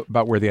us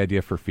about where the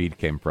idea for Feed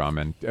came from,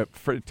 and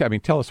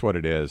tell us what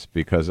it is,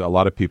 because a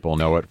lot of people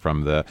know it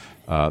from the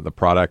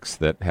products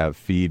that have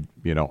Feed,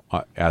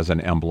 as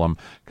an emblem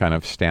kind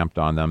of stamped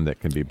on them, that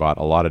can be bought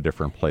a lot of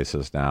different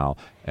places now,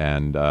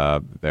 and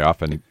they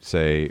often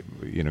say,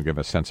 give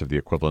a sense of the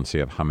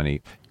equivalency of how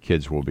many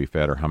kids will be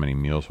fed or how many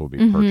meals will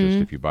be purchased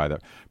if you buy the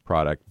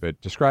product.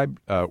 But describe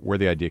where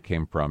the idea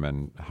came from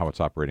and how it's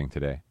operating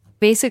today.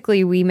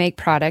 Basically, we make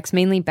products,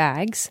 mainly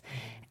bags.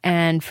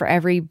 And for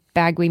every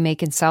bag we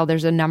make and sell,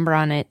 there's a number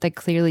on it that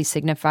clearly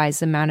signifies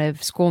the amount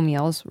of school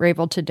meals we're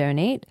able to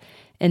donate.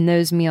 And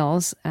those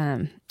meals,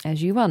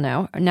 as you well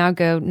know, now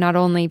go not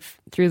only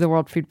through the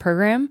World Food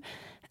Program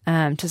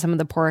to some of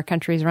the poorer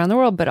countries around the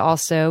world, but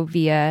also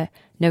via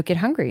No Kid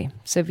Hungry.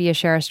 So via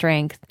Share Our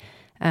Strength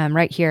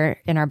right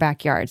here in our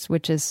backyards,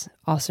 which is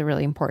also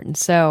really important.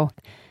 So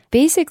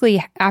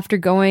basically, after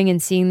going and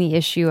seeing the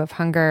issue of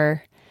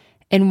hunger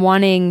and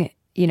wanting,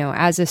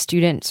 as a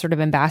student sort of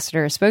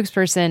ambassador, a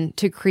spokesperson,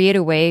 to create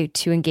a way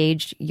to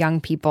engage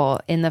young people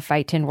in the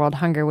fight to end world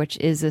hunger, which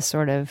is this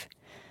sort of,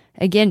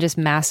 again, just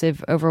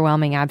massive,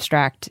 overwhelming,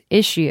 abstract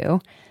issue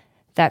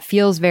that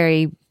feels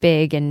very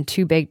big and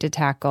too big to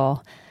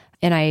tackle.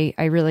 And I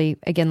really,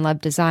 again,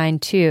 love design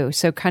too.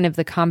 So kind of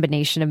the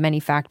combination of many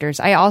factors.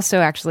 I also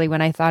actually,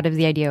 when I thought of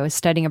the idea, I was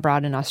studying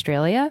abroad in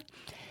Australia.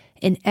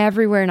 And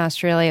everywhere in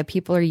Australia,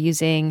 people are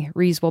using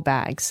reusable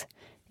bags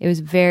It was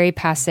very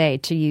passe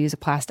to use a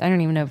plastic. I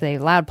don't even know if they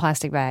allowed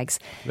plastic bags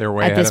They're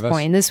way at ahead this of us.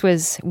 point. This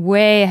was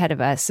way ahead of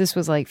us. This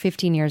was like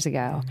 15 years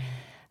ago.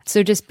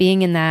 So just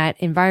being in that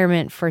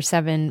environment for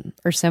 7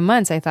 or so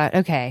months, I thought,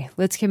 okay,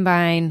 let's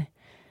combine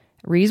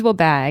reusable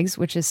bags,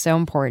 which is so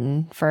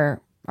important for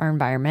our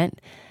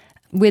environment,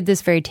 with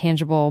this very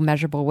tangible,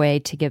 measurable way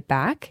to give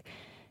back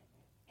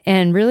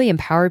and really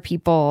empower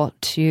people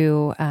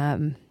to,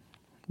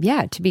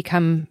 to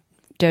become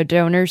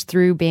donors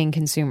through being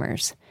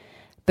consumers,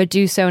 but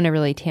do so in a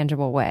really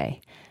tangible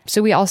way.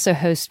 So we also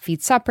host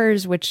feed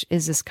suppers, which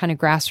is this kind of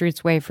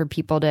grassroots way for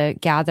people to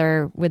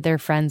gather with their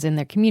friends in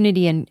their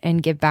community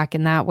and give back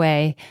in that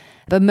way.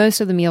 But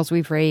most of the meals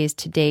we've raised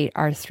to date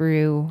are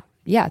through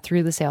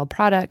the sale of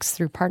products,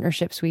 through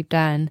partnerships we've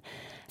done.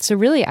 So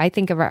really, I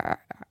think of our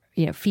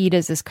feed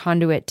as this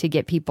conduit to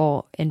get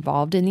people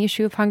involved in the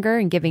issue of hunger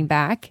and giving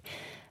back,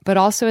 but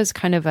also as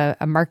kind of a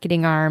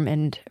marketing arm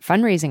and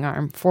fundraising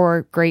arm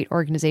for great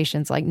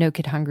organizations like No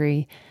Kid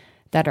Hungry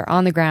that are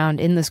on the ground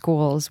in the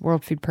schools,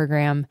 World Food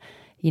Program,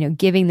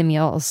 giving the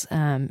meals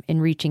and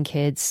reaching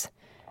kids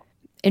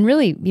and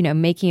really,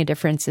 making a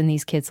difference in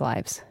these kids'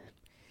 lives.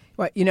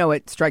 Well,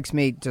 it strikes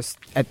me just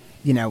at,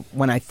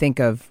 when I think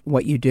of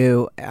what you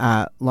do,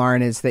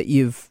 Lauren, is that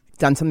you've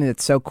done something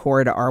that's so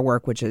core to our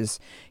work, which is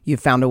you've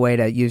found a way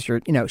to use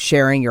your,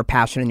 sharing your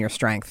passion and your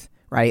strength,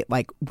 right?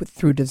 Like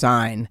through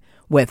design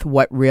with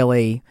what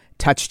really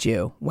touched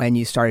you when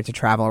you started to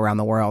travel around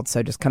the world.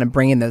 So just kind of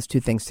bringing those two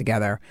things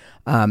together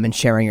and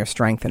sharing your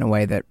strength in a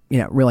way that,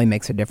 really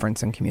makes a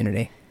difference in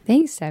community.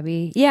 Thanks,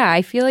 Debbie. Yeah,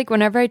 I feel like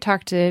whenever I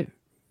talk to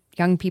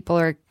young people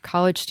or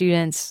college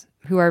students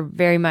who are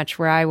very much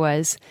where I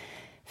was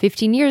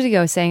 15 years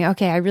ago saying,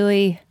 okay, I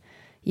really,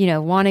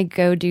 want to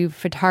go do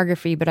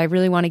photography, but I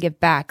really want to give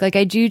back. Like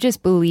I do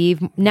just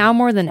believe now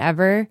more than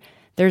ever,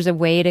 there's a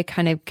way to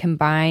kind of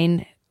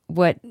combine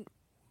what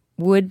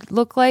would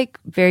look like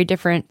very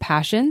different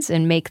passions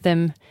and make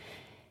them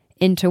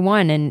into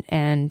one.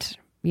 And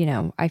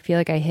I feel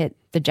like I hit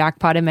the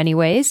jackpot in many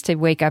ways to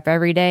wake up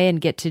every day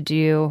and get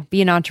to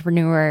be an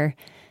entrepreneur,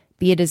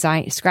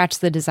 scratch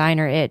the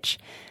designer itch,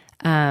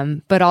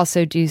 but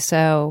also do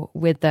so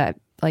with the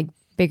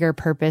bigger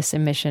purpose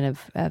and mission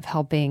of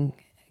helping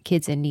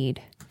kids in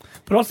need.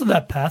 But also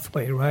that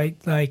pathway, right?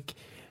 Like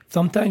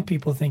sometimes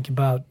people think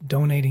about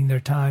donating their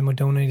time or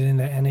donating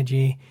their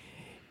energy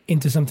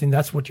into something.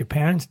 That's what your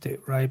parents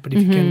do, right? But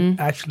if you can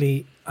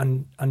actually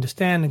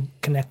understand and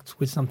connect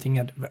with something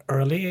at an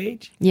early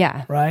age,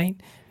 right?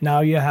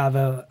 Now you have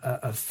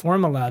a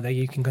formula that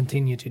you can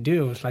continue to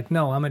do. It's like,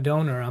 no, I'm a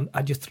donor.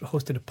 I just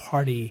hosted a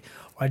party,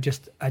 or I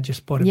just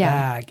bought a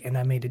bag and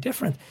I made a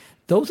difference.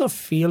 Those are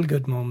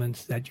feel-good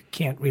moments that you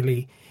can't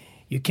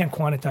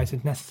quantize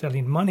it necessarily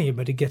in money,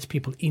 but it gets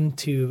people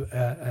into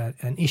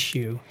an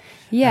issue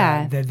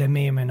that they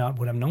may or may not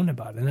would have known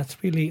about. And let's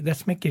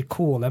make it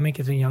cool. That make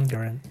it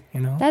younger, and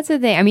That's the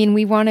thing. I mean,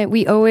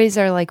 we always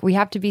are like, we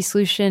have to be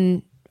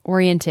solution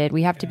oriented.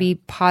 We have to be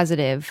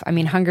positive. I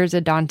mean, hunger is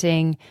a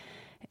daunting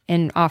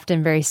and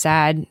often very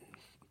sad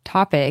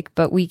topic,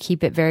 but we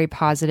keep it very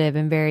positive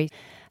and very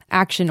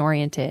action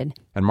oriented.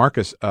 And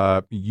Marcus,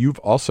 you've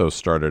also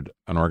started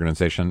an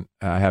organization,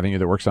 haven't you,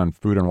 that works on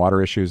food and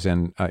water issues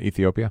in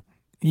Ethiopia?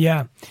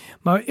 Yeah.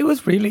 It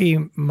was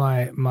really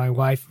my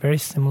wife, very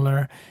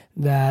similar,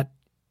 that,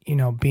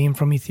 being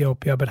from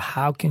Ethiopia, but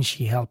how can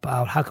she help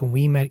out? How can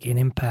we make an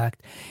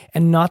impact?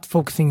 And not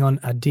focusing on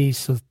Addis.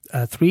 So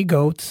 3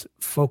 Goats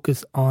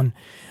focus on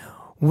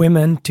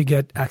women to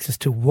get access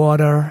to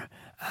water,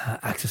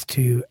 access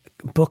to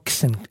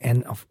books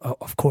and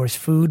of course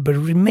food, but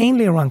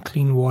mainly around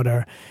clean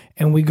water.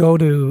 And we go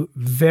to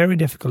very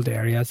difficult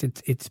areas.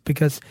 It's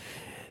because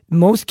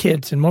most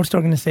kids and most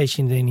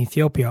organizations in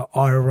Ethiopia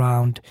are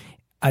around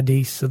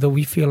Addis, so that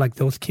we feel like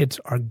those kids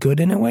are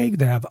good in a way.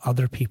 They have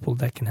other people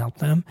that can help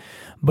them.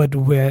 But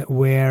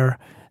where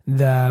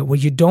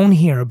you don't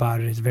hear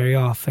about it is very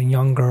often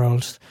young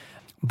girls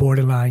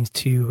borderlines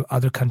to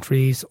other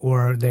countries,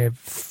 or they're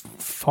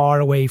far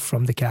away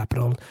from the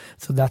capital.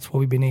 So that's what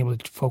we've been able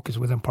to focus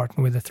with and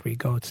partner with the 3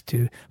 Goats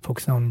to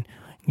focus on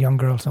young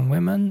girls and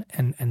women,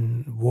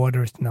 and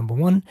water is the number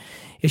one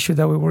issue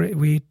that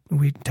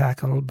we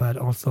tackle, but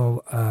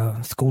also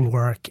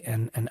schoolwork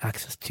and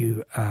access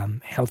to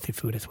healthy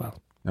food as well.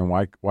 And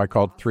why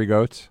called 3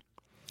 Goats?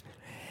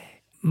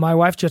 My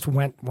wife just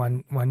went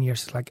one year.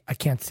 She's like, I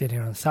can't sit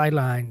here on the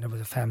sideline. There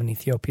was a famine in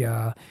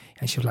Ethiopia,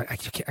 and she was like, I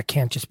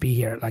can't just be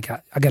here. Like,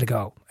 I got to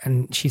go.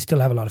 And she still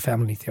have a lot of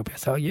family in Ethiopia.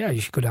 So, yeah,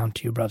 you should go down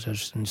to your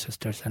brothers and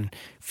sisters and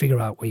figure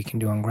out what you can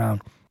do on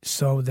ground.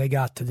 So they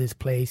got to this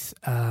place,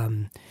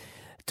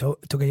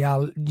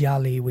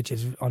 Togayali, which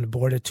is on the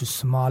border to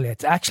Somalia.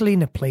 It's actually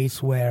in a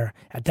place where,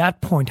 at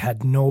that point,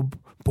 had no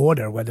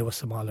border, where there was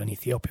Somalia and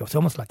Ethiopia. It's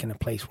almost like in a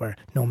place where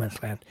no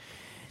man's land.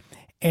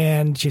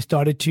 And she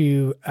started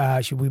to,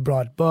 we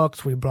brought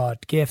books, we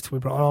brought gifts, we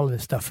brought all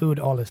this stuff, food,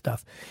 all this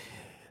stuff.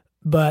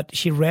 But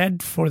she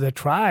read for the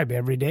tribe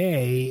every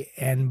day.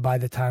 And by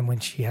the time when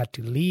she had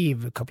to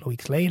leave a couple of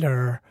weeks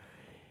later,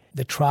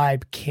 the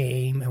tribe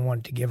came and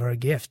wanted to give her a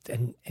gift,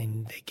 and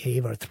they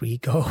gave her 3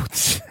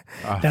 goats.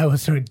 That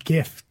was her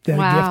gift. The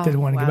gift that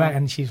wanted to give back.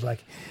 And she's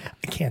like,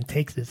 I can't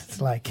take this.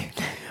 It's like,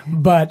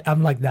 but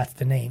I'm like, that's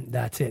the name.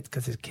 That's it,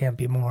 because it can't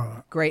be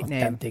more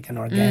authentic and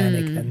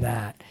organic than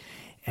that.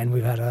 And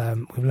we've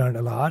learned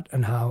a lot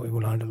on how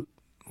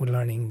we're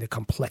learning the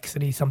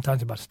complexity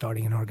sometimes about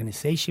starting an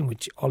organization,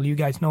 which all you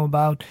guys know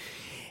about,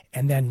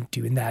 and then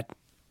doing that,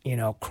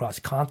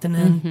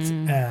 cross-continent,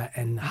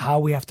 and how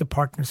we have to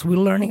partner. So we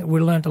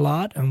learned a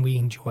lot, and we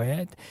enjoy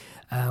it.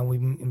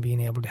 We've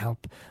been able to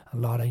help a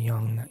lot of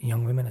young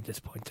women at this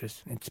point.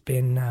 It's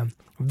been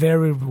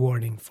very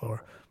rewarding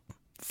for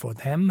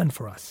them and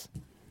for us.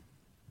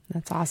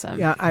 That's awesome.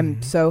 Yeah,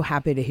 I'm so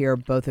happy to hear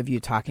both of you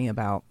talking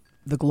about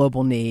the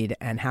global need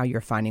and how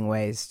you're finding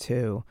ways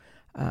to,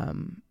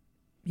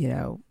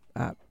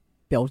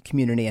 build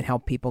community and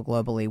help people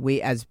globally.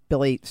 We, as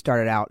Billy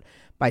started out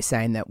by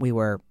saying that we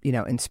were,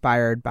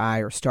 inspired by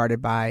or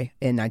started by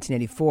in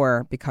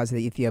 1984 because of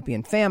the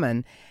Ethiopian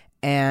famine.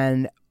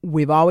 And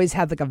we've always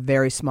had like a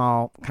very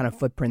small kind of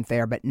footprint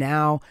there. But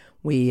now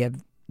we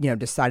have,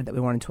 decided that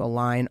we wanted to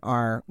align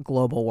our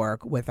global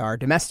work with our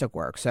domestic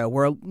work. So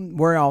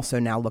we're also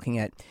now looking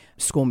at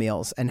school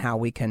meals and how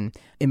we can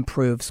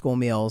improve school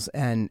meals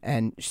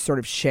and sort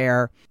of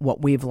share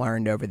what we've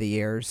learned over the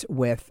years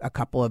with a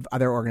couple of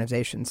other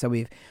organizations. So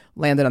we've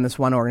landed on this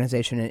one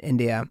organization in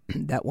India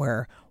that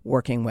we're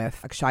working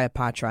with, Akshaya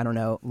Patra. I don't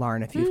know,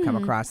 Lauren, if you've come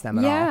across them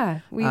at all. Yeah,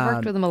 we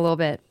worked with them a little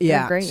bit. Yeah,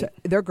 they're great. So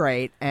they're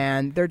great,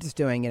 and they're just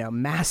doing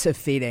massive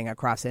feeding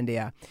across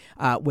India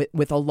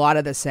with a lot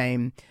of the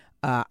same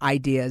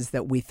ideas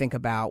that we think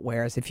about.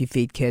 Whereas if you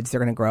feed kids, they're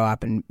going to grow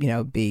up and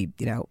be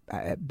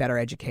better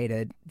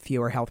educated,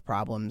 fewer health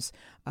problems,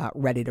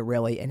 ready to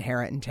really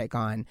inherit and take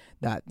on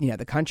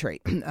the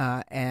country.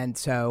 And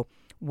so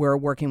we're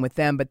working with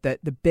them. But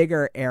the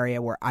bigger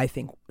area where I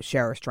think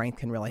Share Our Strength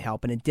can really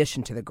help, in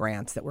addition to the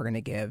grants that we're going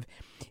to give,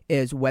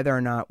 is whether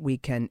or not we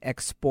can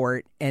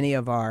export any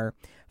of our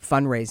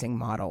fundraising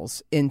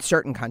models in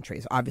certain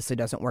countries. Obviously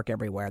doesn't work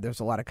everywhere. There's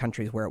a lot of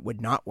countries where it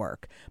would not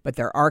work, but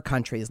there are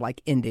countries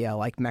like India,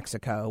 like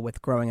Mexico, with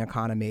growing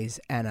economies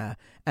and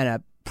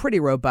a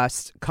pretty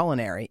robust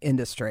culinary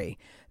industry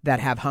that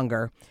have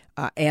hunger,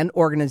 and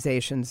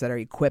organizations that are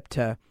equipped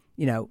to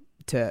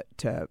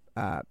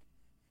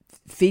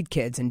feed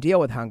kids and deal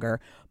with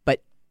hunger,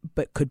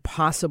 but could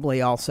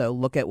possibly also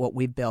look at what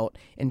we've built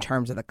in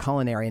terms of the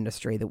culinary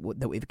industry that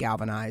we've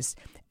galvanized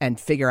and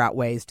figure out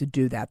ways to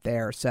do that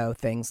there. So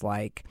things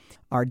like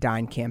our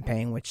Dine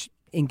campaign, which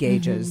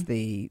engages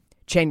the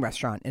chain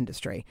restaurant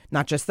industry,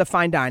 not just the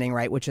fine dining,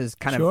 right, which is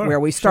kind of where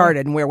we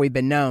started and where we've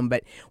been known,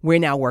 but we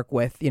now work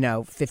with,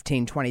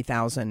 15,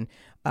 20,000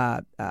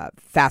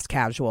 fast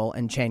casual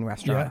and chain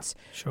restaurants.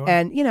 Yeah, sure.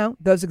 And,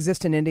 those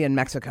exist in India and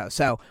Mexico.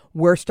 So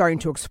we're starting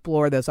to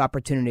explore those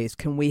opportunities.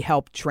 Can we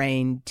help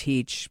train,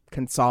 teach,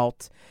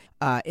 consult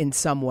in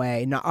some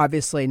way?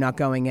 Obviously not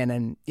going in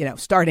and,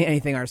 starting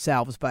anything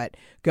ourselves, but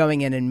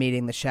going in and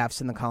meeting the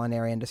chefs in the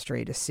culinary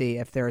industry to see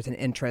if there is an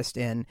interest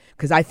in,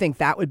 because I think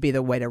that would be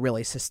the way to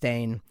really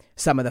sustain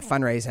some of the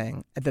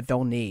fundraising that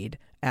they'll need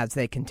as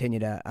they continue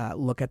to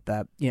look at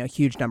the,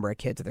 huge number of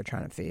kids that they're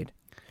trying to feed.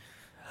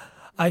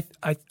 I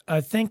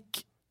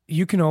think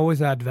you can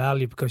always add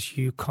value because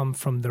you come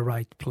from the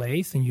right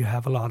place and you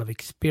have a lot of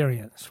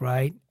experience,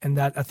 right? And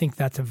that, I think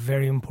that's a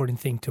very important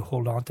thing to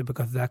hold on to,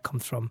 because that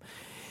comes from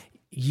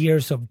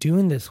years of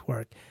doing this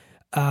work.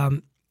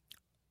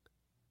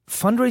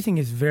 Fundraising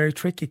is very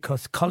tricky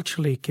because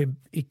culturally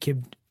it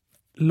could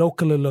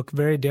locally look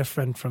very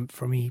different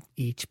from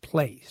each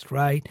place,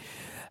 right?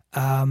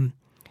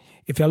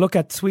 If you look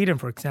at Sweden,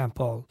 for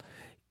example,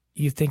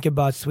 you think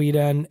about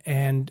Sweden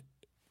and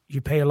you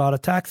pay a lot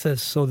of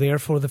taxes, so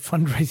therefore the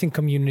fundraising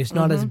community is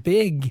not as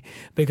big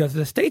because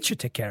the state should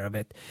take care of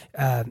it.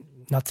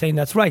 Not saying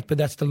that's right, but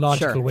that's the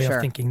logical way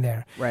of thinking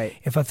there. Right.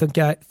 If I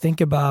think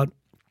about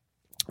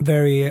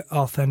very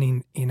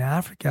often in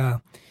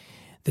Africa,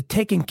 the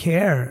taking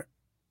care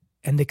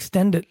and the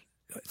extended.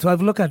 So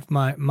I've looked at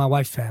my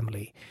wife's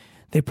family.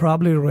 They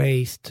probably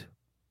raised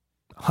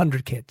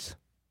 100 kids.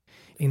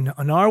 In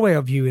our way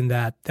of viewing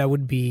that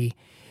would be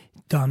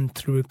done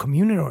through a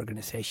community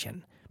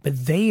organization.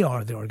 But they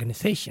are the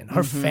organization.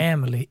 Her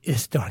family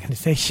is the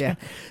organization.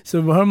 Yeah.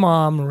 So her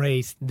mom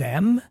raised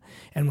them,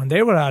 and when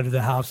they were out of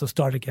the house or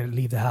started to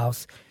leave the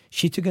house,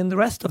 she took in the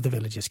rest of the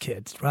village's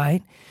kids,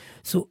 right?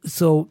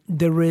 So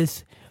there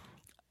is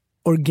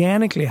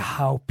organically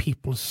how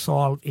people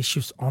solve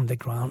issues on the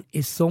ground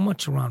is so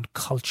much around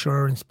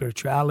culture and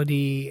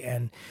spirituality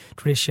and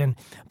tradition.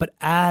 But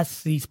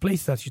as these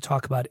places, as you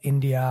talk about,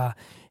 India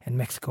and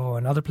Mexico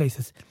and other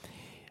places,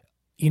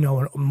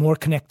 are more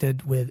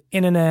connected with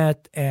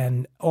internet,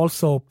 and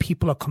also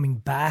people are coming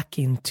back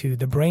into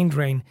the brain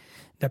drain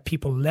that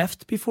people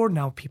left before.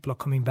 Now people are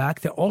coming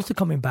back. They're also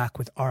coming back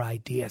with our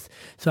ideas.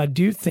 So I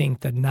do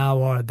think that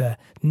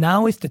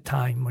now is the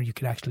time where you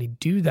can actually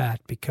do that,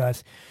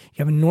 because you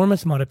have an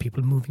enormous amount of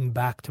people moving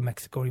back to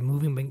Mexico, or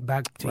moving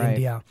back to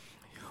India,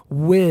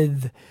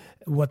 with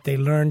what they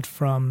learned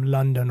from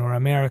London or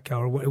America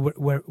or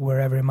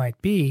wherever it might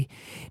be,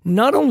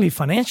 not only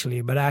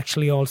financially, but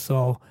actually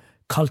also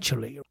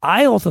culturally.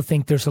 I also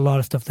think there's a lot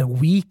of stuff that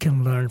we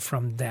can learn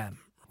from them.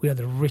 We are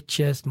the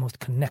richest, most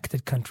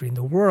connected country in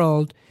the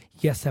world,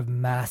 yes, have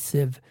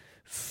massive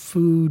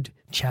food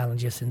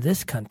challenges in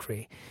this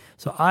country.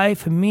 So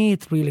for me,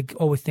 it's really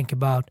always think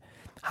about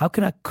how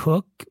can I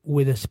cook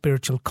with a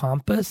spiritual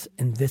compass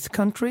in this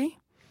country?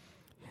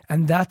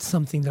 And that's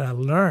something that I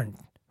learned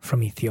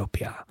from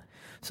Ethiopia.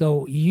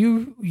 So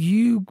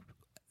you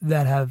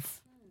that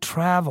have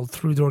traveled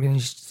through the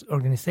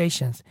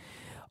organizations,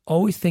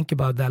 always think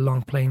about that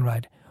long plane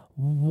ride.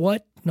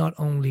 What not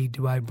only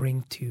do I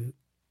bring to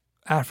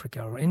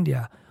Africa or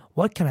India,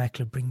 what can I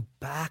actually bring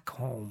back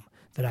home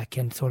that I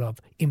can sort of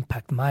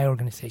impact my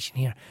organization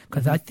here?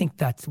 Because I think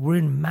we're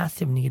in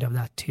massive need of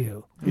that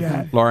too.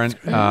 Yeah, Lauren.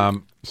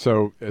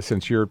 So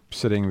since you're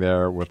sitting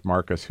there with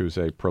Marcus, who's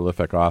a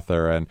prolific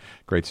author and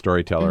great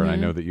storyteller, and I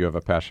know that you have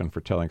a passion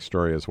for telling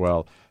story as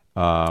well.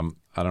 I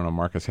don't know.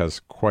 Marcus has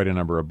quite a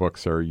number of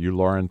books. Are you,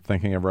 Lauren,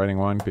 thinking of writing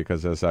one?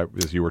 Because as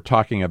you were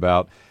talking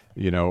about,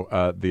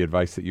 the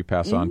advice that you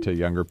pass on to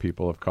younger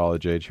people of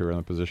college age who are in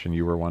the position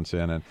you were once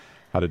in, and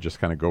how to just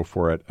kind of go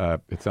for it.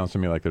 It sounds to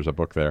me like there's a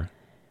book there.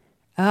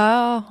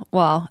 Oh,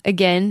 well,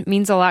 again,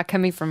 means a lot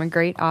coming from a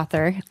great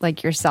author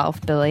like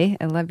yourself, Billy.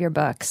 I love your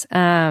books.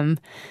 No,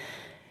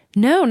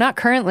 not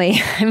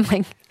currently.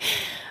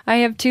 I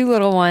have 2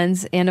 little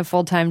ones and a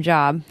full-time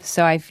job,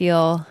 so I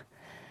feel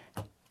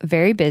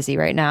very busy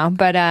right now,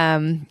 but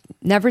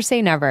never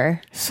say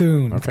never.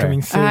 Soon. It's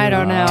coming soon. I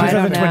don't know.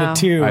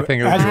 2022. I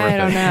think it was I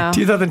don't know.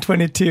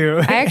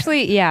 2022. I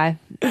actually,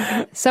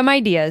 some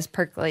ideas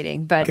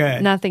percolating, but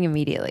nothing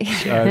immediately.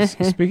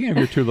 Speaking of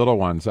your 2 little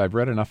ones, I've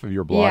read enough of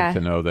your blog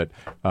to know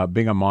that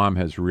being a mom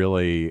has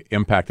really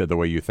impacted the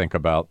way you think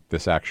about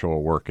this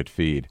actual work at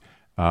Feed.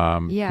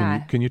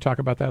 Can you talk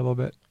about that a little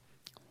bit?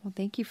 Well,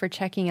 thank you for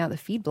checking out the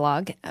Feed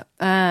blog.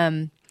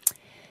 I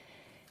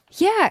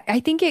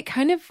think it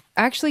kind of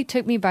actually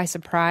took me by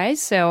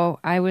surprise. So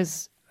I would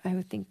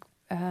think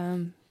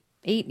 9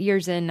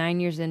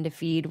 years into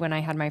Feed when I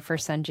had my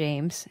first son,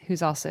 James,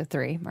 who's also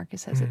 3.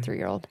 Marcus has a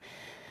 3-year-old.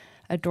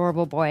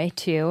 Adorable boy,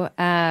 too.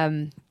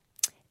 And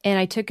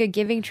I took a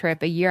giving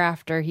trip a year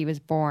after he was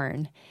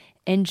born.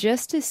 And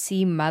just to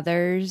see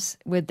mothers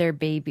with their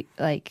baby,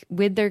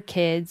 with their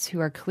kids who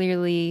are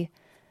clearly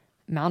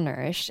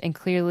malnourished and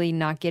clearly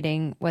not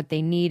getting what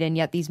they need, and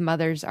yet these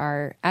mothers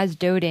are as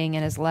doting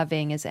and as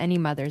loving as any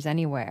mothers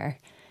anywhere.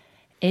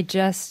 It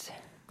just,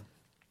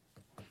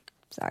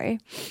 sorry.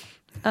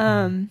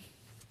 So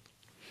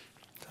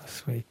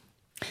sweet.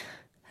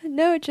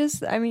 No, it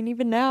just,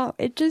 even now,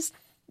 it just,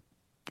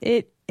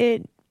 it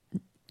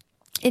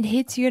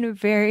hits you in a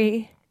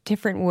very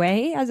different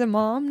way as a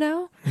mom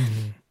now.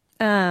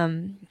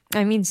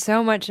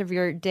 So much of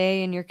your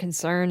day and your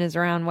concern is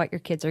around what your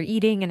kids are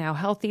eating and how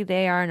healthy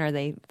they are, and are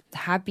they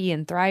happy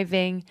and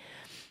thriving?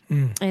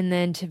 And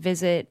then to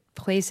visit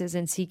places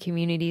and see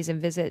communities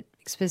and visit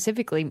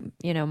specifically,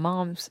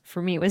 moms,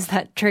 for me was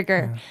that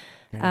trigger.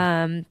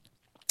 And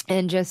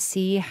just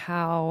see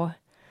how,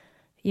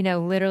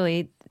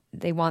 literally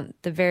they want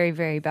the very,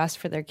 very best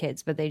for their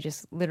kids, but they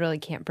just literally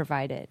can't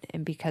provide it.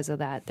 And because of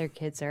that, their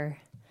kids are,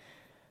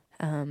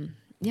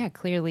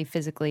 clearly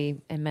physically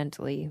and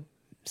mentally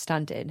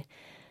stunted.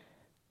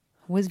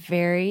 Was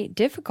very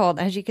difficult,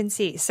 as you can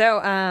see. So,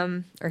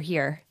 or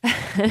here.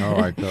 No,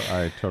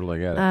 I totally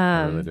get it.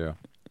 I really do.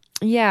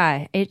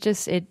 Yeah, it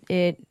just, I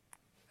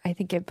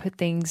think it put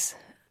things,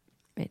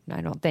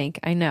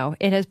 I know,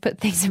 it has put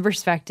things in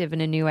perspective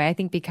in a new way. I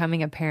think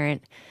becoming a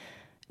parent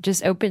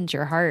just opens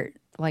your heart,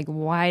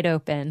 wide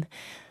open.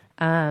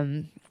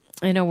 In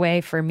a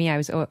way, for me, I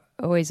was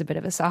always a bit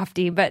of a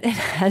softie, but it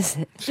has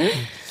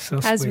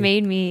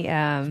made me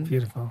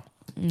beautiful.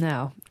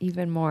 No,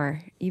 even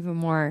more,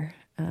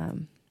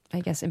 I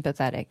guess,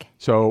 empathetic.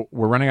 So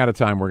we're running out of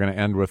time. We're going to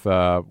end with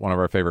one of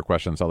our favorite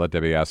questions. I'll let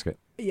Debbie ask it.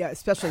 Yeah,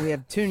 especially we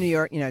have 2 New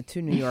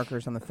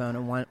Yorkers on the phone,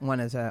 and one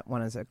is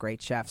a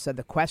great chef. So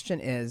the question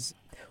is,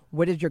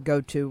 what is your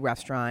go-to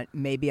restaurant?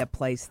 Maybe a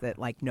place that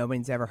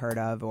nobody's ever heard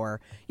of, or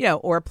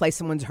a place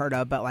someone's heard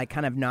of, but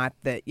kind of not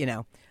the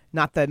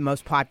not the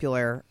most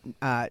popular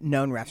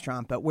known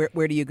restaurant. But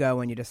where do you go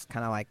when you just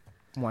kind of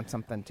want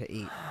something to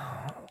eat?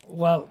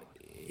 Well,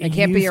 it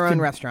can't be your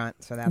own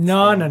restaurant, so that's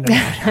no. Not,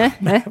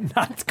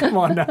 come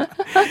on now.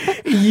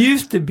 It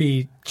used to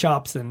be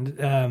Chopson.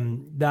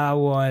 That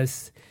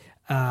was,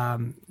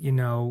 it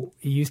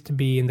used to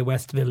be in the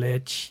West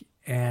Village,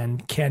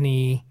 and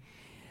Kenny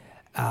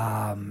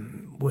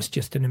was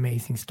just an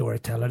amazing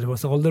storyteller. There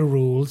was all the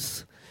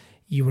rules.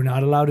 You were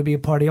not allowed to be a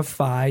party of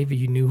 5.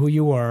 You knew who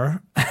you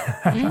were.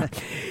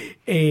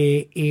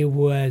 It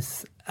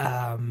was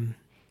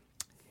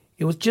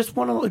just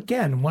one of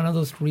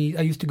those.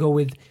 I used to go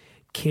with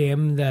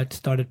Kim that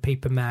started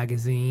Paper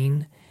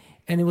Magazine,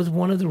 and it was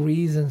one of the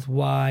reasons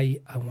why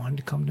I wanted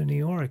to come to New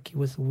York. It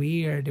was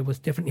weird. It was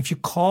different. If you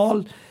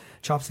call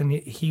Chopson,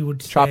 he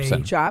would say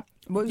Chopson. Chop?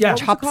 Yeah,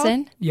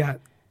 Chopson. Yeah,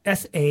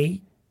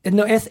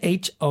 No,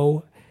 Shopsin.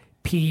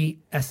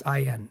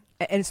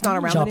 And it's not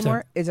around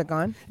anymore? Is it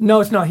gone?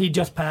 No, it's not. He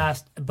just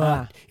passed.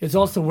 But it's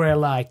also where,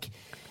 like,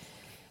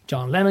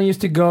 John Lennon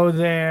used to go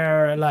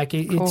there. Like,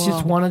 it's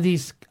just one of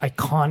these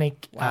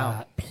iconic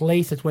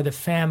places where the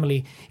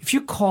family, if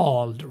you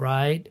called,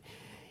 right,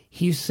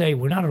 he'd say,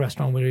 we're not a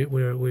restaurant,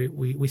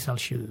 we sell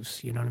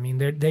shoes. You know what I mean?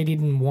 They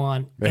didn't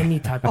want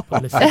any type of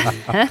publicity.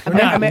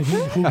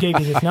 Who gave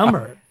you this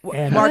number?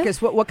 And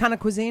Marcus, what kind of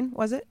cuisine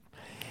was it?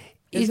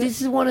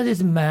 This is one of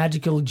these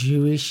magical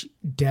Jewish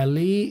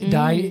deli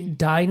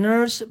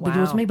diners, but there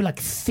was maybe like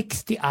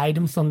 60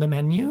 items on the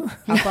menu.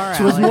 So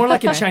it was more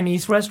like a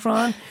Chinese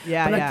restaurant.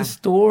 But like the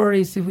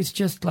stories, it was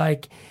just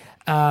like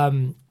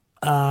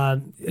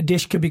a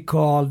dish could be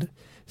called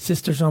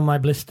Sisters on My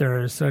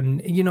Blisters.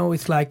 And, you know,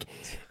 it's like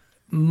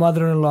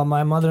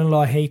my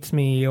mother-in-law hates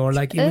me, or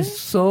like it was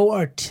so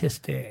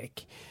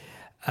artistic.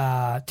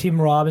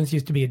 Tim Robbins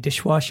used to be a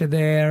dishwasher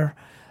there.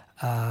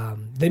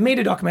 They made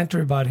a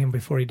documentary about him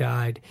before he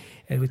died.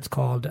 It's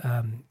called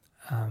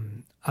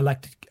 "I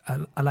Like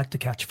to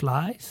Catch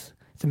Flies."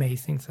 It's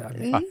amazing. So,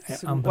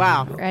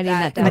 wow! Writing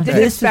that down. I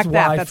didn't expect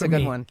that. That's a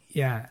good one.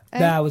 Yeah,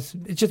 it's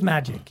just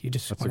magic.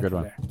 That's a good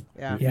one.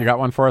 Yeah. You got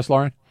one for us,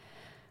 Lauren?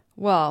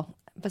 Well,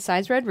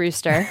 besides Red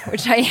Rooster,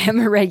 which I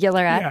am a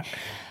regular at,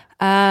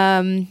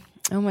 oh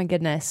my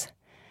goodness.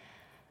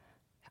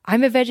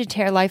 I'm a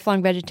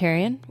lifelong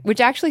vegetarian, which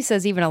actually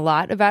says even a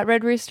lot about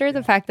Red Rooster,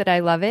 the fact that I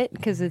love it,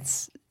 because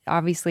it's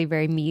obviously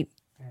very meat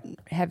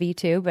heavy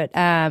too. But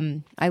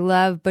I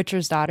love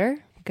Butcher's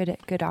Daughter. Good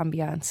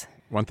ambiance.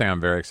 One thing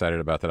I'm very excited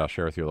about that I'll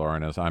share with you,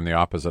 Lauren, is I'm the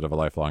opposite of a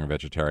lifelong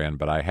vegetarian,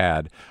 but I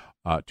had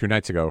 2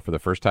 nights ago, for the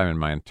first time in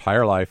my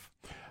entire life,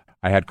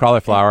 I had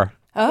cauliflower.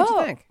 What'd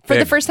you think? For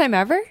the first time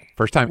ever?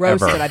 First time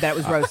roasted, ever. I bet it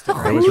was roasted.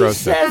 It was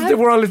roasted. Who says the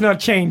world is not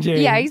changing?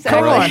 Yeah,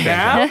 exactly. Come on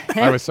now.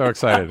 I was so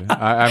excited.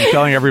 I'm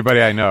telling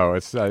everybody I know.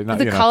 It's not,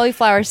 the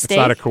cauliflower steak. It's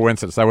not a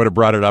coincidence. I would have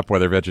brought it up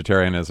whether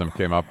vegetarianism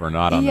came up or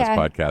not on this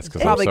podcast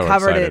because I was so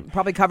excited.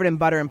 Probably covered in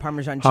butter and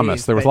Parmesan cheese.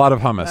 Hummus. There was a lot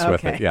of hummus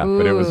with it. Yeah,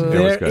 but it was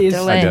good.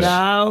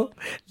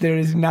 There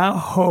is now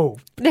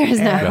hope. There's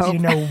now hope. You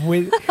know,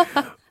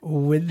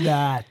 with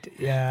that,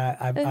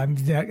 I'm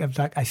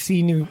like, I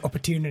see new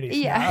opportunities.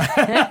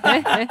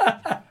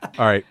 Yeah.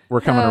 All right,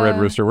 we're coming to Red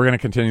Rooster. We're going to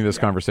continue this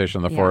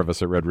conversation, the four of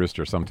us at Red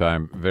Rooster,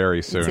 sometime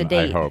very soon. It's a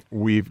date. I hope.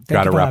 We've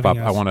got to wrap up.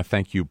 I want to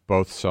thank you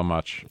both so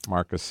much,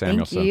 Marcus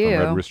Samuelsson from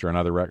Red Rooster and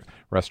other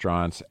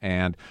restaurants,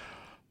 and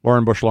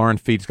Lauren Bush. Lauren,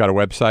 Feed's got a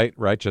website,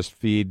 right? Just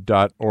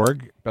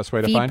feed.org. Best way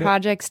to find it?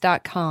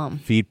 Feedprojects.com.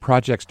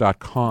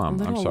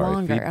 Feedprojects.com. I'm sorry.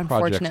 Longer,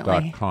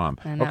 Feedprojects.com.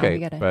 Know,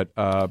 okay,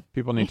 but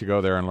people need to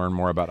go there and learn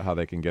more about how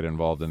they can get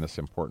involved in this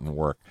important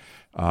work.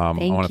 I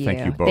want to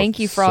thank you both. Thank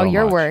you for all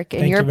your work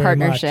and your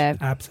partnership.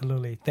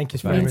 Absolutely. Thank you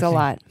for everything. Means a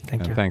lot.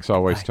 Thank you. And thanks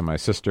always to my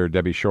sister,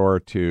 Debbie Shore,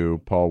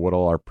 to Paul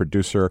Woodall, our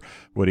producer,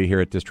 Woody here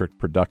at District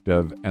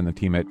Productive, and the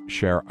team at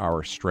Share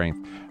Our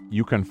Strength.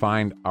 You can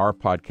find our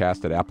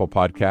podcast at Apple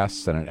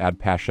Podcasts and at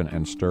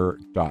addpassionanstir.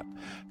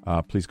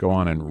 Please go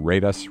on and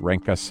rate us,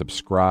 rank us,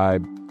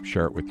 subscribe,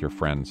 share it with your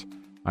friends.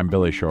 I'm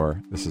Billy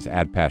Shore. This is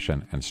Add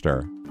Passion and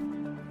Stir.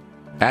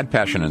 Add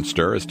Passion and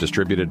Stir is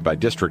distributed by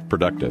District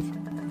Productive.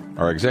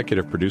 Our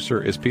executive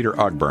producer is Peter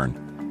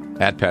Ogburn.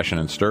 Add Passion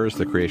and Stir is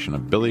the creation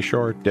of Billy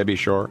Shore, Debbie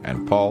Shore,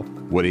 and Paul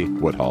Woody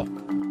Woodhull.